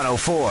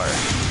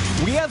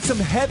Q104. We have some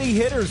heavy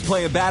hitters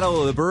playing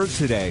Battle of the Burbs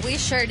today. We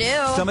sure do.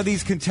 Some of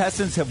these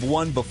contestants have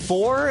won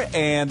before,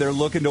 and they're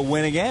looking to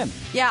win again.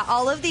 Yeah,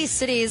 all of these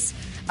cities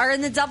are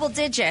in the double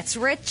digits.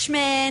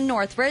 Richmond,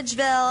 North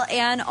Ridgeville,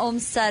 and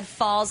Olmsted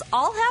Falls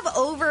all have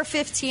over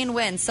 15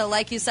 wins. So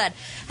like you said,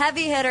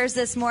 heavy hitters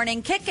this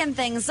morning. Kicking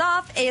things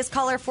off, A's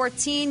caller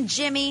 14,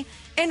 Jimmy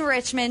in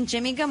Richmond.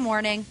 Jimmy, good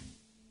morning.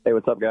 Hey,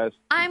 what's up, guys?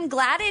 I'm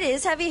glad it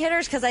is heavy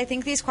hitters because I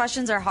think these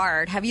questions are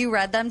hard. Have you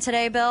read them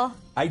today, Bill?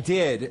 I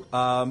did.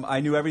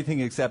 I knew everything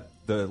except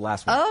the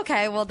last one.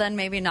 Okay, well then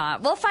maybe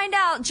not. We'll find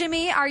out.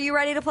 Jimmy, are you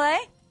ready to play?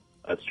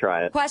 Let's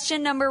try it.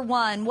 Question number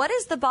 1. What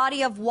is the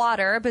body of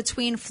water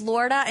between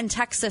Florida and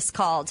Texas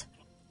called?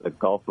 The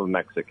Gulf of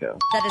Mexico.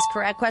 That is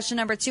correct. Question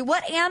number 2.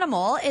 What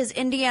animal is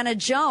Indiana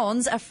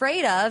Jones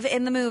afraid of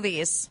in the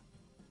movies?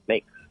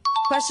 Snakes.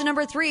 Question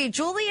number 3.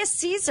 Julius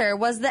Caesar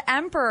was the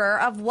emperor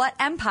of what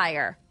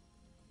empire?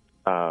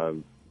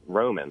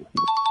 Roman.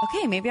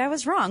 Okay, maybe I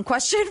was wrong.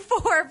 Question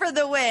 4 for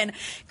the win.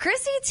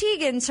 Chrissy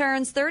Teigen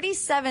turns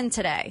 37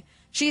 today.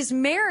 She's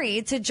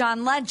married to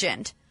John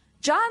Legend.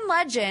 John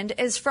Legend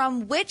is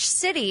from which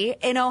city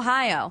in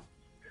Ohio?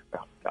 Oh,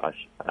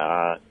 gosh.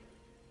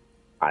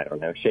 I don't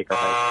know. Shaker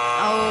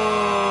Heights.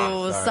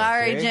 Oh,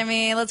 sorry,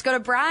 Jimmy. Let's go to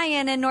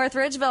Brian in North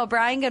Ridgeville.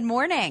 Brian, good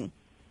morning.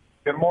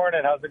 Good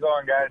morning. How's it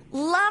going, guys?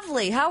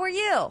 Lovely. How are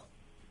you?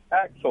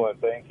 Excellent.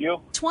 Thank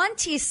you.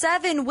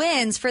 27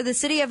 wins for the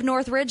city of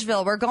North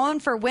Ridgeville. We're going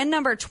for win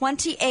number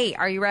 28.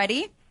 Are you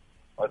ready?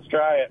 Let's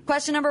try it.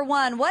 Question number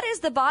 1. What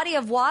is the body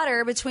of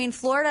water between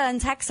Florida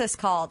and Texas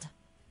called?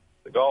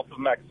 The Gulf of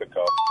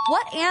Mexico.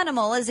 What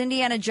animal is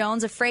Indiana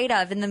Jones afraid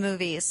of in the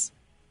movies?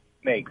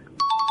 Snake.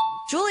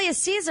 Julius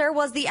Caesar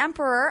was the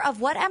emperor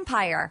of what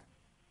empire?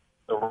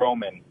 The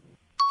Roman.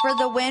 For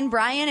the win,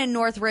 Brian in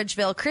North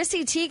Ridgeville.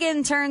 Chrissy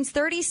Teigen turns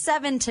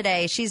 37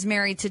 today. She's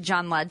married to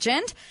John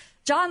Legend.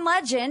 John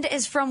Legend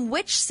is from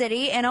which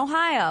city in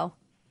Ohio?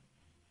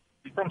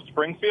 He's from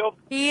Springfield?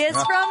 He is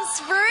from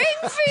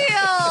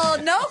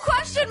Springfield. No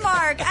question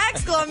mark.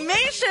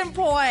 Exclamation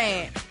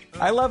point.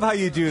 I love how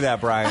you do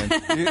that, Brian.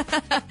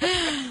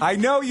 I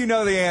know you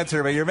know the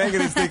answer, but you're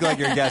making us think like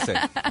you're guessing.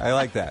 I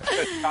like that.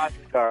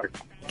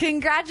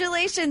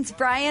 Congratulations,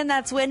 Brian.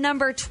 That's win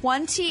number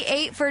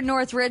 28 for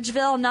North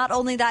Ridgeville. Not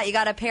only that, you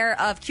got a pair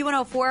of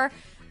Q104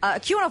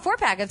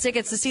 pack of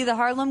tickets to see the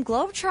Harlem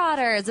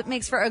Globetrotters. It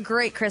makes for a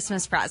great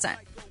Christmas present.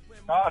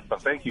 Awesome.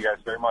 Thank you guys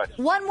very much.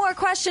 One more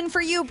question for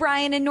you,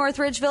 Brian in North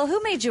Ridgeville.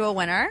 Who made you a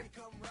winner?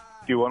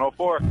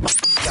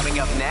 Q104. Coming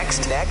up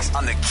next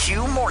on the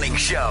Q Morning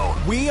Show.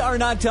 We are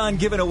not done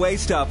giving away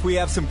stuff. We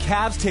have some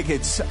Cavs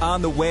tickets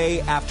on the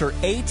way after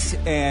 8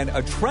 and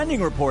a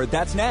trending report.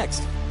 That's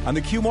next. on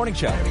the Q Morning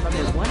Show. From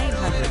the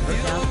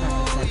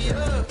 1-800-HURT-NOW traffic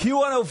center.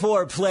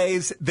 Q104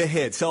 plays the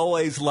hits,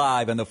 always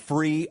live on the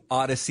free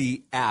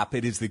Odyssey app.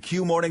 It is the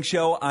Q Morning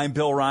Show. I'm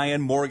Bill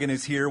Ryan. Morgan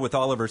is here with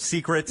all of her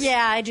secrets.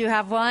 Yeah, I do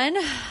have one.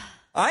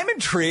 I'm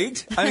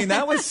intrigued. I mean,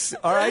 that was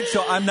all right.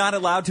 So I'm not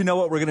allowed to know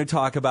what we're going to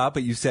talk about,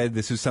 but you said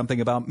this is something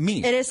about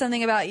me. It is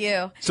something about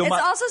you. So it's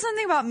also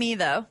something about me,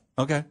 though.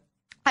 Okay.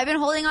 I've been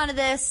holding on to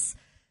this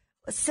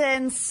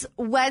since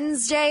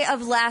Wednesday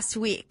of last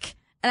week,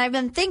 and I've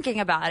been thinking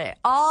about it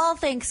all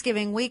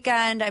Thanksgiving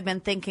weekend. I've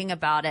been thinking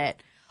about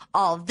it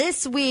all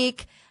this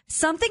week.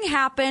 Something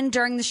happened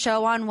during the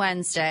show on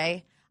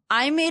Wednesday.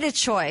 I made a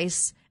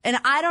choice, and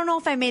I don't know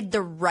if I made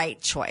the right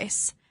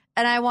choice.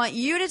 And I want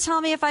you to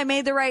tell me if I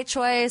made the right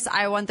choice.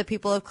 I want the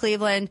people of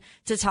Cleveland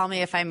to tell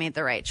me if I made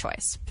the right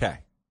choice. Okay.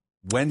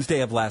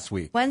 Wednesday of last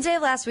week. Wednesday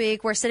of last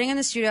week, we're sitting in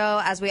the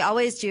studio, as we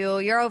always do.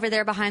 You're over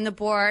there behind the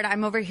board.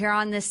 I'm over here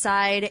on this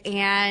side.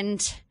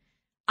 And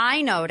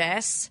I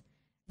notice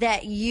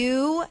that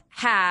you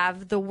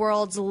have the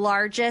world's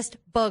largest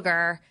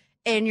booger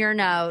in your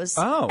nose.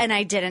 Oh. And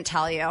I didn't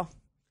tell you.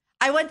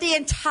 I went the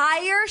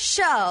entire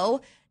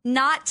show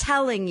not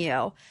telling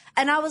you.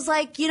 And I was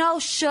like,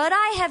 should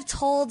I have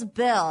told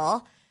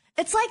Bill?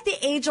 It's like the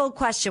age-old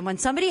question. When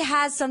somebody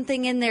has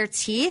something in their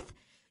teeth,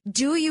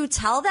 do you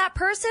tell that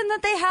person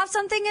that they have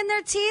something in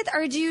their teeth,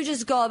 or do you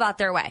just go about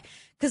their way?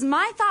 Because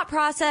my thought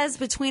process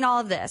between all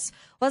of this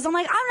was, I'm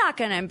like, I'm not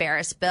going to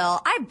embarrass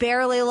Bill. I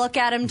barely look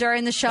at him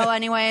during the show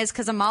anyways,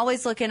 because I'm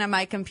always looking at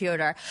my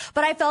computer.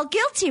 But I felt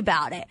guilty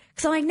about it.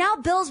 Because I'm like, now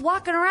Bill's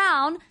walking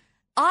around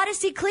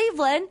Odyssey,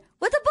 Cleveland,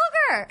 with a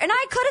booger, and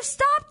I could have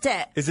stopped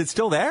it. Is it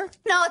still there?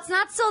 No, it's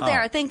not still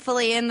there. Oh.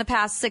 Thankfully, in the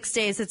past 6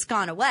 days, it's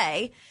gone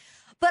away.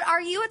 But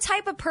are you a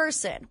type of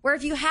person where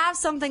if you have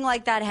something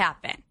like that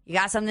happen, you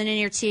got something in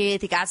your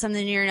teeth, you got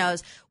something in your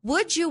nose,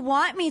 would you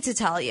want me to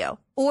tell you,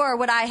 or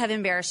would I have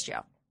embarrassed you?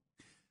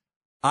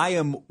 I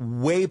am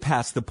way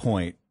past the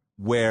point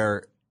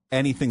where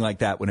anything like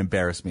that would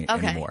embarrass me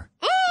anymore.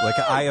 Like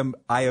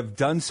I have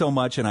done so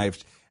much, and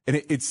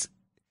it's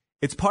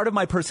part of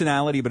my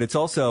personality, but it's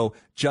also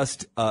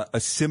just a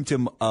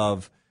symptom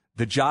of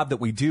the job that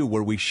we do,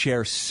 where we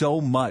share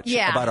so much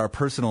about our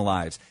personal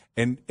lives.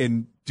 And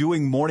in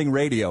doing morning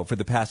radio for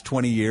the past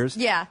 20 years,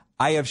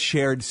 I have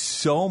shared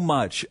so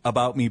much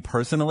about me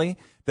personally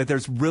that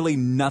there's really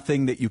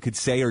nothing that you could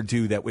say or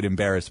do that would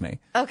embarrass me.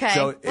 Okay.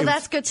 So well,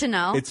 that's good to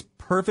know. It's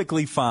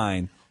perfectly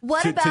fine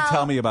to about,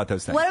 tell me about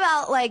those things. What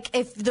about, like,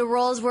 if the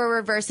roles were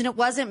reversed and it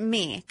wasn't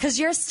me? Because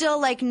you're still,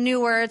 like,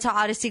 newer to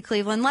Odyssey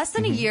Cleveland, less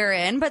than a year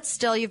in, but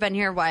still you've been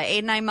here,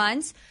 8, 9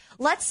 months?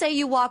 Let's say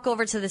you walk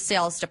over to the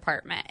sales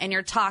department and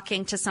you're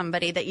talking to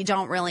somebody that you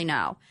don't really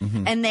know,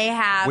 and they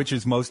have... Which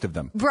is most of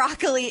them.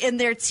 ...broccoli in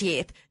their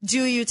teeth.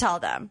 Do you tell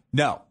them?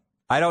 No.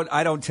 I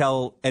don't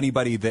tell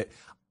anybody that...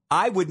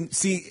 I wouldn't...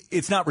 See,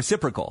 it's not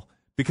reciprocal,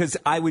 because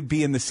I would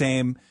be in the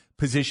same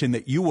position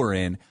that you were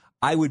in.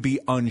 I would be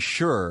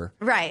unsure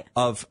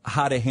of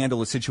how to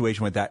handle a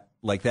situation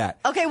like that.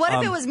 Okay, what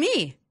if it was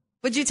me?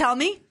 Would you tell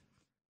me?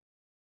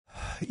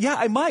 Yeah,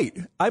 I might.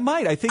 I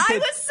think I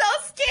was so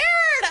scared.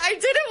 I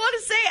didn't want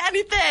to say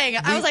anything.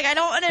 I was like, I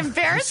don't want to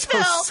embarrass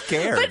Bill.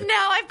 Scared. But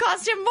now I've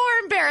caused him more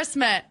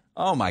embarrassment.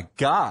 Oh my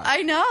God.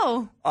 I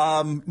know.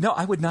 No,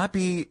 I would not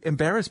be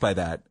embarrassed by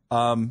that.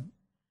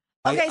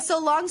 Okay, so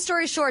long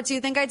story short, do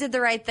you think I did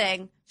the right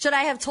thing? Should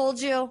I have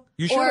told you?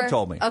 You should have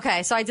told me.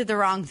 Okay, so I did the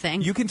wrong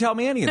thing. You can tell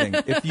me anything.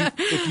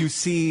 If you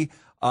see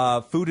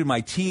food in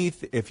my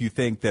teeth, if you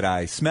think that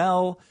I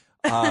smell.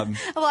 Well,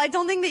 I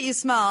don't think that you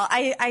smell.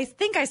 I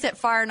think I sit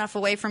far enough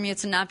away from you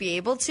to not be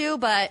able to,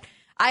 but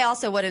I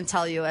also wouldn't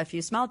tell you if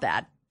you smelled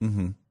bad.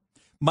 Mm-hmm.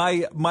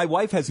 My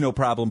wife has no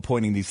problem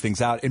pointing these things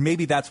out, and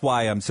maybe that's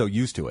why I'm so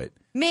used to it.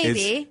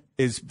 Maybe.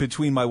 Is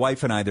between my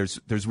wife and I,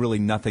 there's really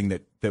nothing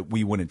that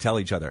we wouldn't tell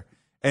each other.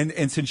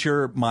 And since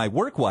you're my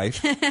work wife,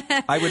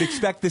 I would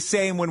expect the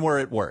same when we're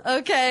at work.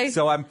 Okay.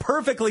 So I'm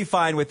perfectly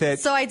fine with it.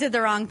 So I did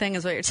the wrong thing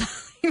is what you're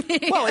telling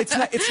me. Well, it's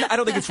not, I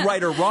don't think it's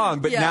right or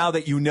wrong, but now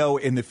that you know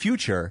in the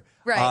future,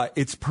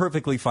 it's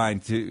perfectly fine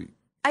to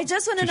I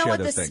just want to know what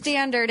the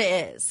standard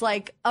is.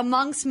 Like,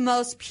 amongst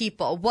most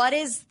people, what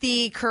is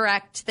the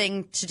correct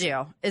thing to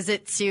do? Is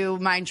it to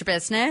mind your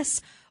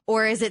business,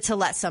 or is it to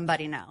let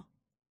somebody know?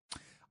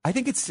 I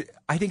think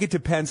it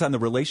depends on the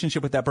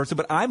relationship with that person,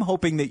 but I'm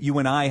hoping that you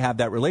and I have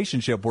that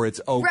relationship where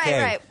it's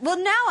okay. Right. Well,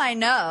 now I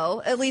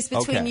know, at least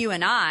between you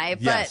and I,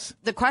 but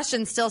the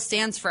question still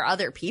stands for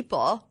other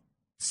people.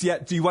 So, yeah,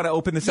 do you want to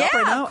open this up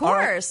right now? Yeah, of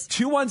course.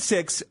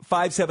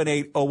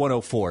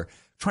 216-578-0104.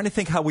 Trying to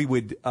think how we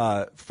would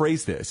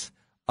phrase this.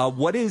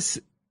 What is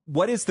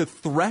the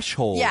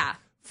threshold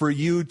for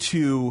you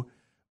to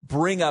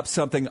bring up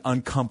something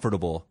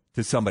uncomfortable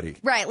to somebody?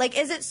 Right. Like,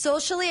 is it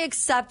socially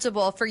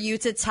acceptable for you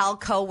to tell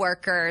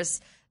coworkers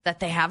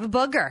that they have a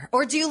booger,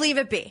 or do you leave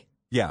it be?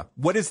 Yeah.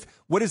 What is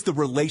the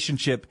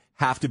relationship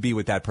have to be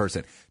with that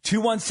person?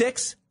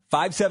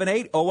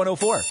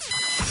 216-578-0104.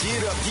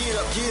 Get up, get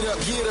up, get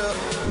up, get up.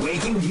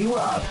 Waking you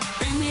up.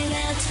 Bring me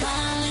that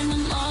smile in the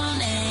morning.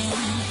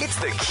 It's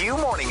the Q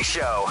Morning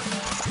Show.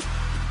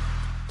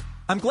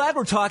 I'm glad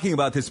we're talking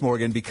about this,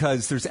 Morgan,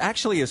 because there's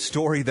actually a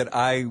story that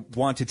I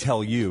want to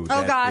tell you.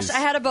 Oh, gosh. I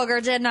had a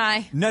booger, didn't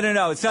I?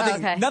 No. It's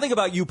nothing, nothing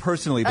about you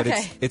personally, but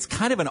Okay. it's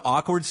kind of an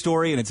awkward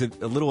story, and it's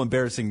a little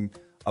embarrassing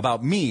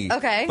about me.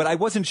 Okay. But I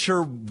wasn't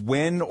sure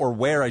when or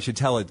where I should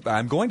tell it.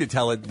 I'm going to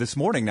tell it this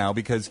morning now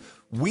because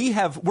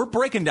we're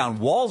breaking down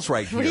walls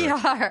right here. We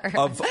are.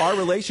 Of our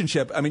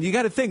relationship. I mean, you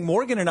got to think,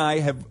 Morgan and I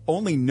have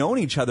only known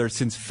each other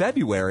since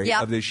February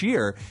of this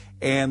year.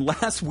 And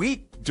last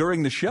week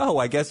during the show,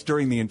 I guess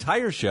during the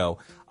entire show,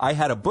 I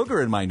had a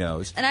booger in my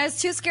nose. And I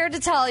was too scared to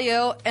tell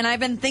you, and I've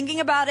been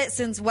thinking about it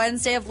since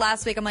Wednesday of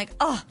last week. I'm like,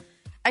 oh,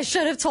 I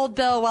should have told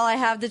Bill while I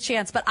have the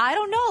chance. But I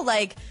don't know,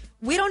 like,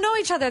 we don't know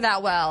each other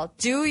that well.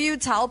 Do you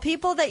tell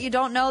people that you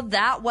don't know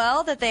that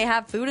well that they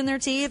have food in their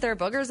teeth or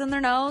boogers in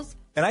their nose?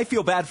 And I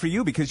feel bad for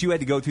you because you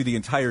had to go through the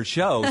entire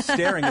show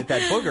staring at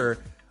that booger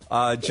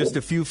just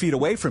a few feet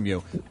away from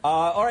you.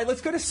 All right,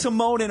 let's go to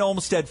Simone in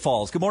Olmsted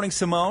Falls. Good morning,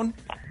 Simone.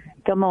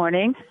 Good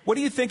morning. What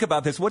do you think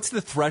about this? What's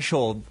the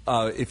threshold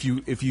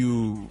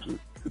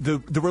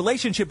the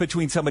relationship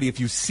between somebody, if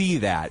you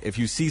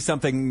see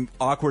something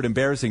awkward,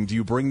 embarrassing, do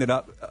you bring that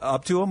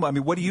up to them? I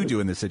mean, what do you do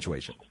in this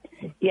situation?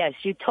 Yes,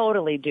 you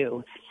totally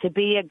do. To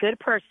be a good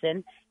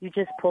person, you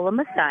just pull them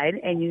aside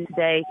and you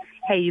say,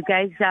 hey, you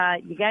guys,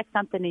 you got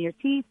something in your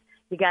teeth,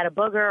 you got a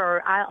booger,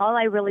 or all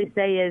I really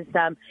say is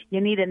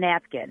you need a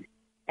napkin.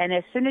 And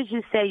as soon as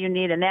you say you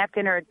need a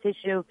napkin or a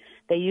tissue,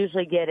 they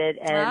usually get it,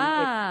 and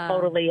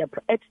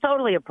it's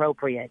totally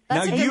appropriate.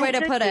 That's a good way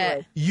to put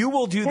it. You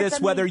will do this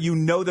whether you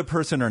know the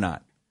person or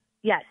not.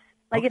 Yes.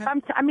 Like if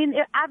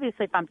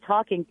obviously if I'm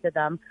talking to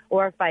them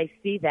or if I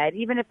see that,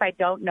 even if I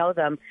don't know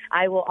them,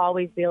 I will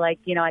always be like,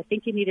 I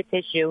think you need a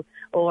tissue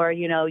or,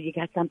 you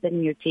got something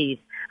in your teeth.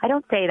 I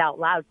don't say it out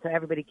loud so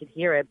everybody could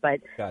hear it, but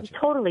you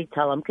totally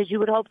tell them because you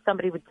would hope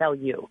somebody would tell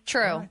you.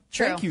 True.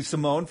 Thank you,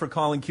 Simone, for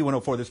calling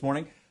Q104 this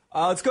morning.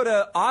 Let's go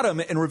to Autumn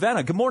in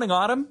Ravenna. Good morning,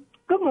 Autumn.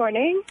 Good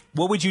morning.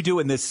 What would you do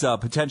in this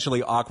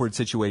potentially awkward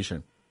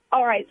situation?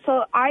 All right,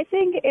 so I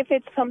think if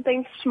it's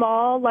something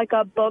small, like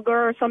a booger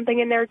or something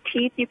in their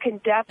teeth, you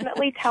can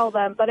definitely tell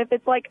them. But if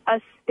it's like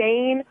a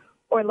stain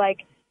or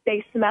like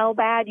they smell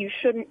bad, you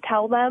shouldn't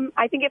tell them.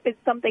 I think if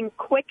it's something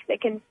quick they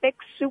can fix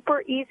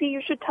super easy,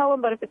 you should tell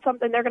them. But if it's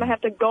something they're going to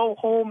have to go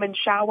home and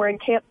shower and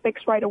can't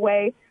fix right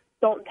away,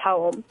 don't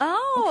tell them.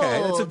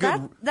 Oh,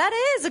 okay, that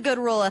is a good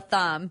rule of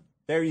thumb.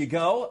 There you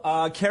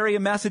go. Carrie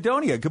in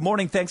Macedonia. Good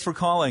morning. Thanks for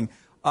calling.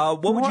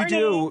 What would you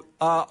do?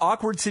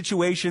 Awkward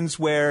situations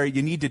where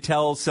you need to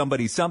tell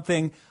somebody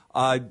something.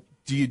 Do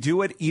you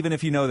do it even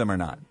if you know them or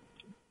not?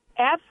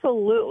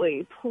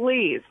 Absolutely.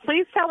 Please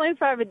tell me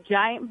if I have a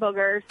giant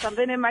booger,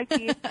 something in my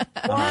teeth.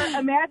 Or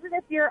imagine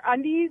if your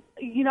undies,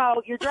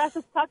 your dress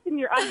is tucked in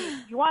your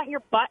undies. You want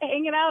your butt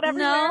hanging out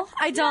everywhere? No,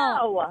 I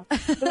don't. No.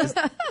 Is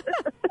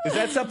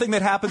that something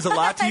that happens a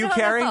lot to you,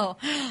 Carrie? Know.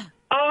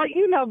 Oh,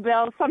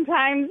 Bill,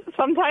 sometimes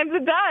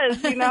it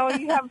does. You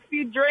have a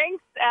few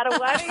drinks at a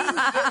wedding, you get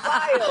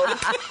wild.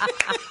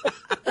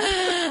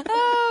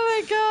 Oh,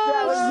 my gosh.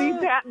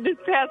 That was this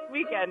past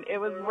weekend. It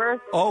was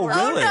worth Oh,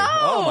 really?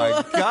 Oh, no.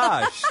 My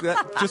gosh.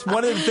 Just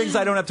one of the things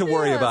I don't have to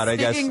worry about, I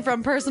guess. Speaking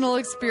from personal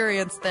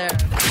experience there.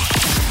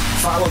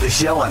 Follow the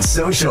show on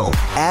social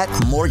at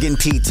Morgan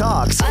P.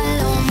 Talks.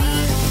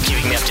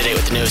 Keeping me up to date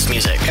with the newest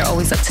music. They're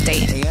always up to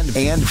date.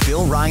 And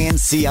Bill Ryan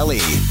CLE.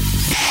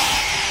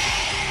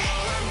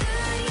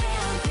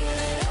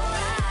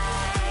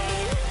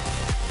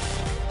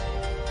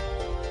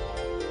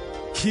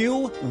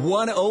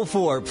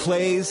 Q104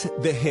 plays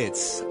the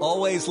hits,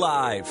 always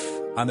live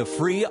on the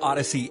free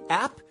Odyssey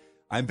app.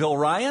 I'm Bill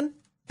Ryan.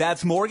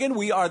 That's Morgan.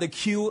 We are the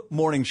Q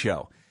Morning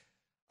Show.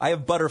 I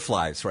have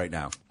butterflies right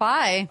now.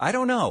 Why? I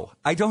don't know.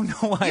 I don't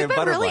know why I have butterflies.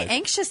 You've been really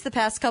anxious the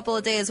past couple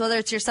of days, whether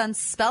it's your son's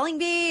spelling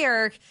bee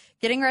or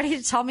getting ready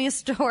to tell me a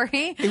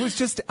story. It was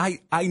just, I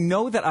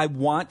know that I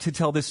want to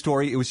tell this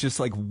story. It was just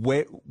like,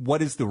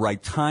 what is the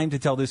right time to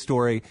tell this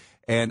story?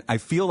 And I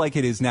feel like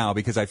it is now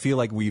because I feel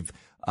like we've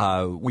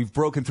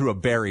broken through a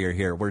barrier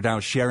here. We're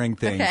now sharing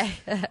things.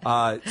 Okay.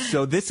 But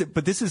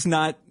this is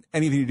not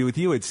anything to do with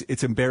you.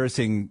 It's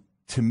embarrassing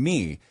to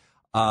me.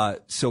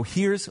 So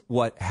here's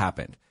what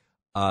happened.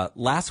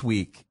 Last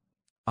week,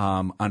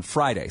 on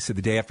Friday, so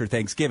the day after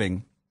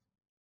Thanksgiving,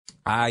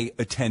 I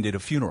attended a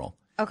funeral.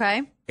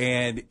 Okay.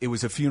 And it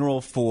was a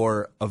funeral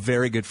for a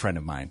very good friend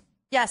of mine.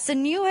 Yes,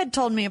 and you had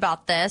told me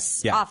about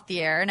this off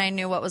the air, and I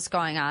knew what was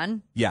going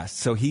on. Yes,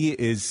 so he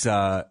is,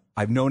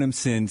 I've known him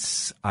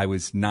since I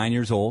was 9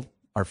 years old.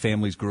 Our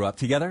families grew up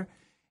together,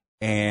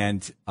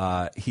 and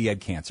he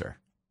had cancer.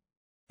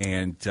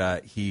 And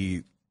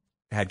he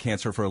had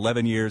cancer for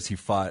 11 years. He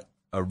fought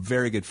a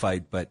very good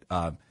fight, but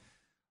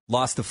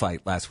lost the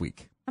fight last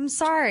week. I'm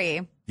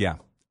sorry. Yeah.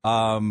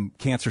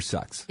 Cancer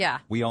sucks. Yeah.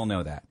 We all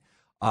know that.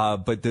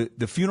 But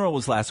the funeral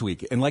was last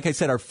week. And like I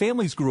said, our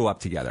families grew up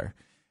together.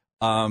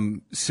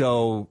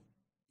 So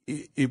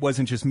it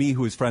wasn't just me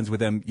who was friends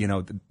with them.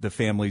 The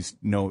families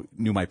knew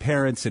my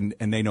parents and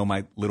they know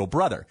my little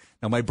brother.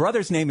 Now, my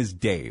brother's name is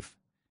Dave,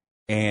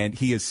 and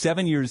he is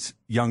 7 years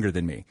younger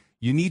than me.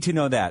 You need to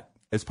know that.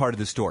 as part of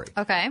the story.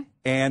 Okay.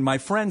 And my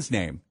friend's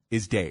name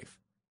is Dave.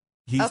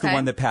 He's the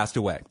one that passed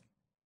away.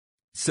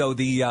 So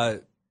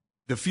the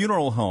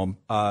funeral home,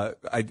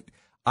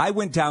 I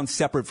went down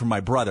separate from my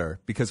brother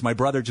because my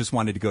brother just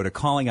wanted to go to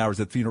calling hours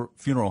at the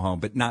funeral home,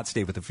 but not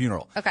stay with the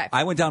funeral. Okay.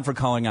 I went down for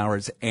calling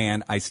hours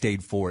and I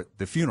stayed for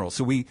the funeral.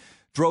 So we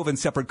drove in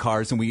separate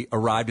cars and we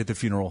arrived at the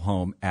funeral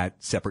home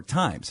at separate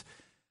times.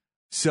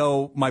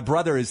 So my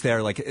brother is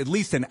there like at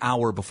least an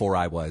hour before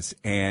I was,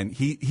 and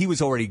he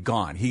was already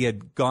gone. He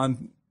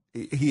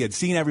had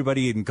seen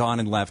everybody and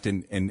gone and left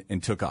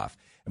and took off.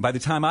 And by the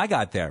time I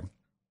got there,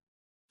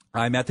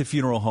 I'm at the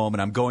funeral home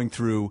and I'm going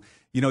through,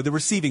 the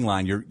receiving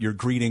line. You're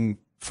greeting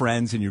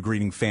friends and you're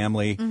greeting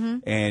family,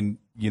 and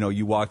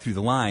you walk through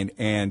the line,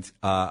 and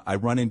I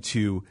run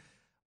into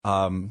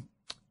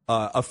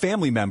a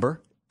family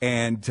member,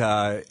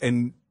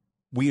 and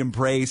we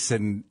embrace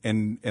and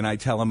I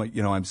tell him,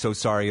 I'm so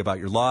sorry about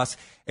your loss,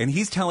 and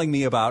he's telling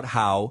me about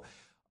how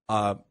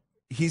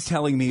he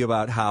saw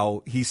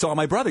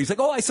my brother. He's like,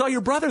 oh, I saw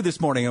your brother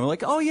this morning. I'm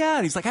like, oh yeah.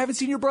 And he's like, I haven't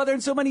seen your brother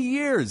in so many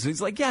years. And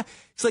he's like, yeah.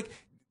 He's like,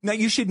 now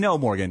you should know,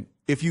 Morgan,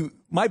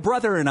 my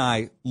brother and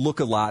I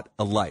look a lot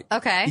alike.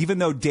 Okay. Even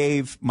though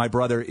Dave, my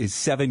brother, is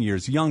 7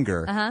 years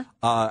younger,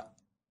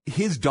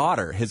 his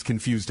daughter has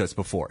confused us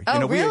before.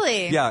 Oh,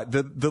 really?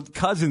 The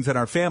cousins in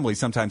our family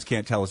sometimes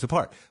can't tell us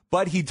apart,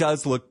 but he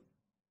does look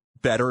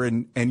better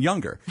and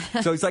younger.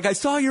 So he's like, I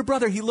saw your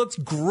brother. He looks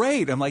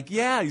great. I'm like,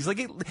 yeah. He's like,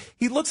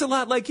 he looks a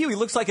lot like you. He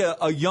looks like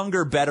a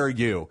younger, better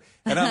you.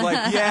 And I'm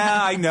like, yeah,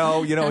 I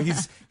know.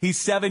 He's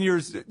 7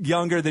 years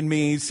younger than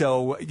me.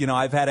 So,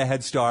 I've had a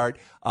head start.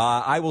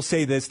 I will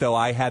say this, though.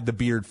 I had the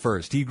beard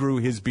first. He grew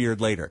his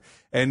beard later.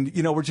 And,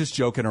 we're just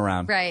joking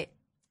around. Right.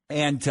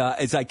 And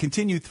as I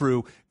continue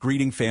through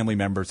greeting family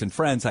members and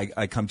friends,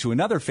 I come to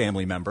another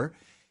family member.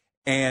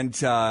 And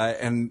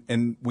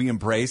we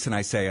embrace, and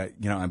I say,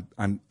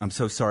 I'm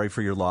so sorry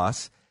for your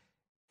loss.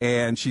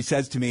 And she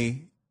says to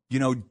me,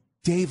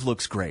 Dave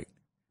looks great.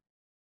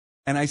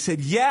 And I said,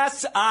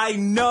 yes, I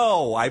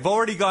know. I've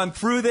already gone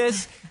through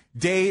this.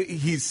 Dave,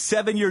 he's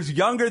 7 years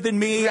younger than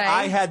me. Right.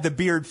 I had the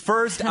beard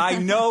first. I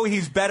know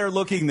he's better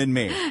looking than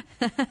me.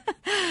 But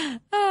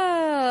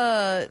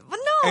no,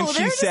 and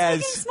she they're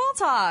says, just making small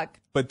talk.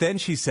 But then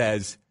she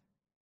says,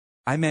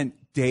 I meant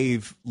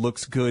Dave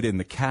looks good in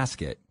the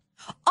casket.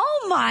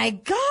 Oh my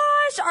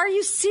gosh, are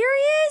you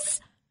serious?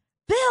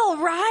 Bill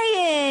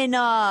Ryan.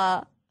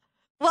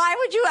 Why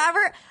would you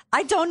ever?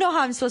 I don't know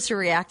how I'm supposed to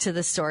react to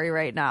this story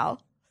right now.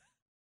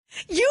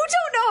 You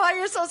don't know how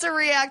you're supposed to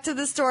react to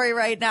this story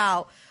right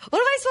now. What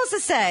am I supposed to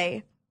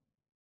say?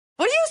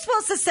 What are you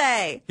supposed to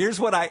say? Here's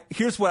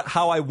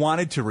how I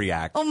wanted to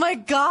react. Oh my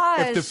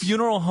gosh. If the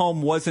funeral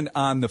home wasn't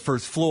on the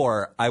first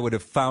floor, I would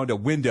have found a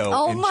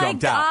window and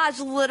jumped out. Oh my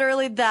gosh,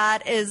 literally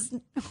that is,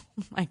 oh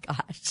my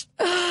gosh.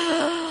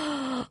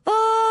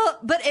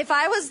 But if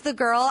I was the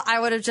girl,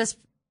 I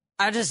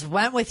just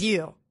went with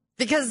you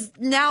because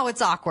now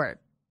it's awkward.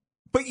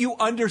 But you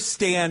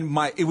understand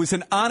it was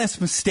an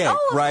honest mistake,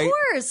 right? Of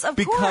course,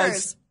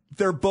 because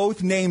they're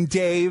both named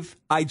Dave.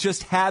 I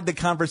just had the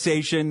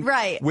conversation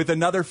with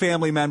another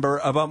family member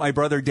about my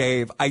brother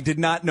Dave. I did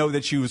not know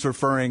that she was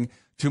referring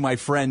to my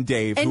friend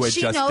Dave, who had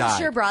just died. And she knows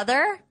your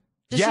brother?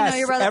 Does yes, she know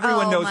your brother?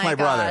 Everyone knows my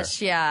brother.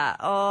 Gosh, yeah.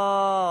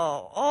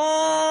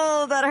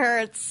 Oh, that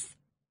hurts.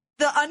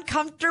 The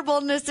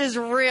uncomfortableness is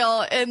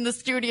real in the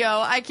studio.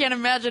 I can't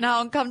imagine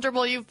how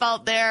uncomfortable you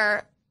felt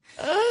there.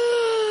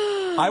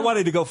 I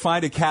wanted to go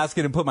find a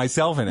casket and put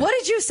myself in it. What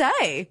did you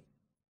say?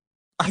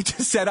 I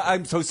just said,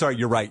 I'm so sorry.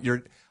 You're right.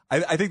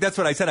 I think that's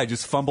what I said. I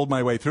just fumbled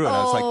my way through it.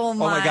 I was like, oh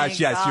my gosh.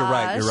 Yes, you're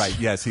right. You're right.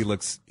 Yes, he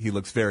looks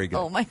very good.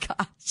 Oh my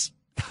gosh.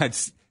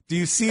 Do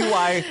you see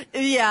why?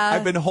 Yeah.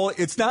 I've been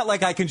it's not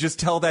like I can just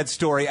tell that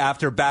story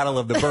after Battle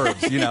of the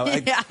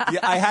Burbs,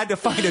 I had to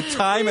find a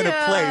time and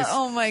a place.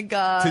 Oh my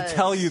gosh. To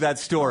tell you that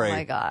story. Oh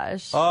my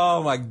gosh.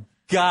 Oh my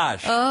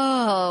gosh.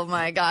 Oh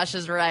my gosh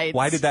is right.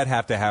 Why did that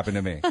have to happen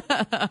to me?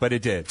 But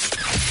it did.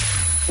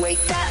 Wake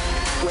up,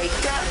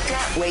 wake up,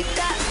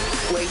 wake up,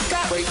 wake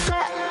up, wake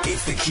up.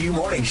 It's the Q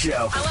Morning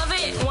Show. I love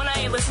it when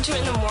I listen to it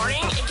in the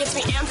morning. It gets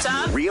me amped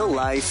up. Real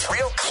life,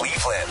 real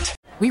Cleveland.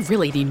 We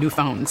really need new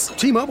phones.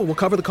 T-Mobile will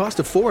cover the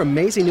cost of 4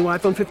 amazing new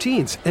iPhone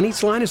 15s, and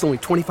each line is only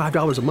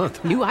 $25 a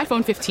month. New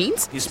iPhone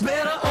 15s? It's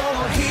better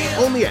over here.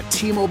 Only at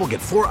T-Mobile, get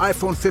 4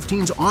 iPhone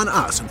 15s on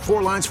us and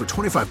 4 lines for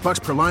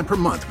 $25 per line per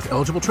month with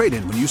eligible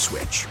trade-in when you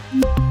switch.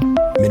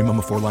 Minimum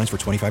of 4 lines for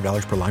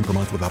 $25 per line per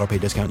month with autopay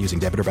discount using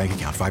debit or bank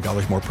account.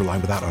 $5 more per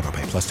line without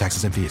autopay, plus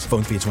taxes and fees.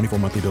 Phone fee at 24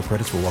 monthly bill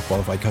credits for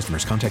well-qualified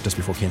customers. Contact us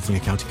before canceling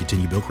account to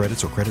continue bill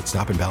credits or credit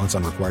stop and balance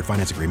on required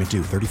finance agreement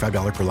due.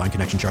 $35 per line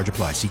connection charge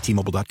applies. See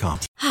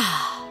T-Mobile.com.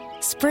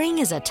 Spring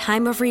is a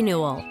time of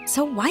renewal,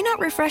 so why not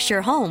refresh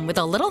your home with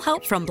a little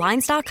help from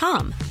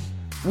Blinds.com?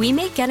 We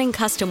make getting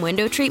custom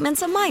window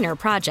treatments a minor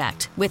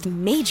project with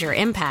major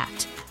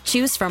impact.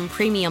 Choose from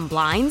premium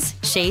blinds,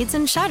 shades,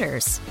 and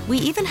shutters. We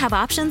even have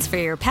options for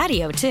your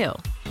patio, too.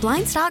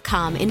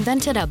 Blinds.com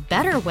invented a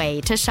better way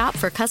to shop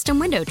for custom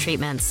window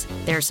treatments.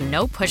 There's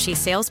no pushy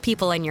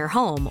salespeople in your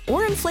home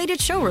or inflated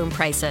showroom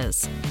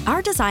prices.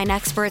 Our design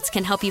experts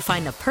can help you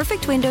find the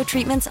perfect window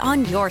treatments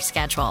on your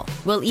schedule.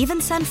 We'll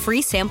even send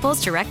free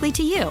samples directly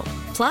to you.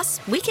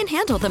 Plus, we can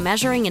handle the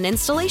measuring and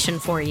installation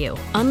for you.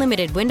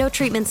 Unlimited window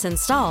treatments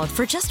installed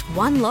for just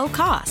one low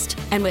cost.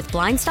 And with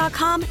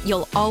Blinds.com,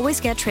 you'll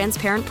always get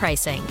transparent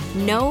pricing.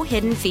 No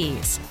hidden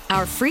fees.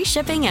 Our free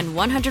shipping and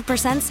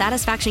 100%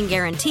 satisfaction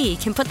guarantee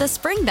can put the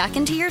spring back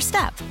into your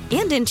step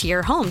and into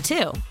your home,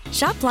 too.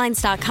 Shop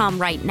Blinds.com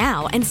right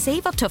now and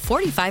save up to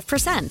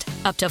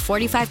 45%. Up to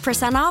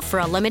 45% off for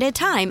a limited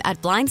time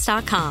at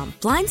Blinds.com.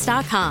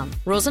 Blinds.com.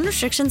 Rules and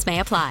restrictions may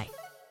apply.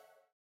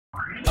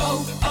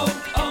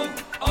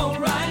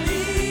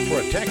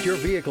 Protect your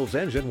vehicle's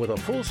engine with a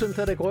full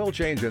synthetic oil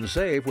change and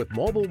save with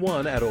Mobile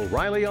One at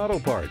O'Reilly Auto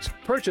Parts.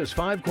 Purchase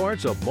 5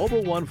 quarts of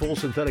Mobile One full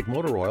synthetic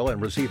motor oil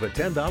and receive a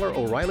 $10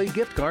 O'Reilly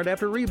gift card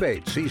after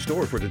rebate. See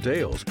store for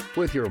details.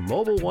 With your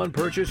Mobile One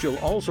purchase, you'll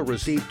also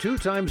receive 2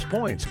 times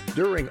points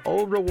during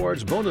O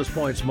Rewards Bonus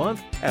Points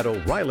Month at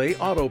O'Reilly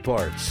Auto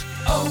Parts.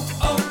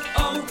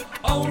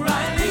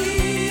 O'Reilly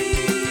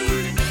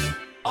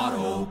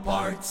Auto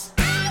Parts.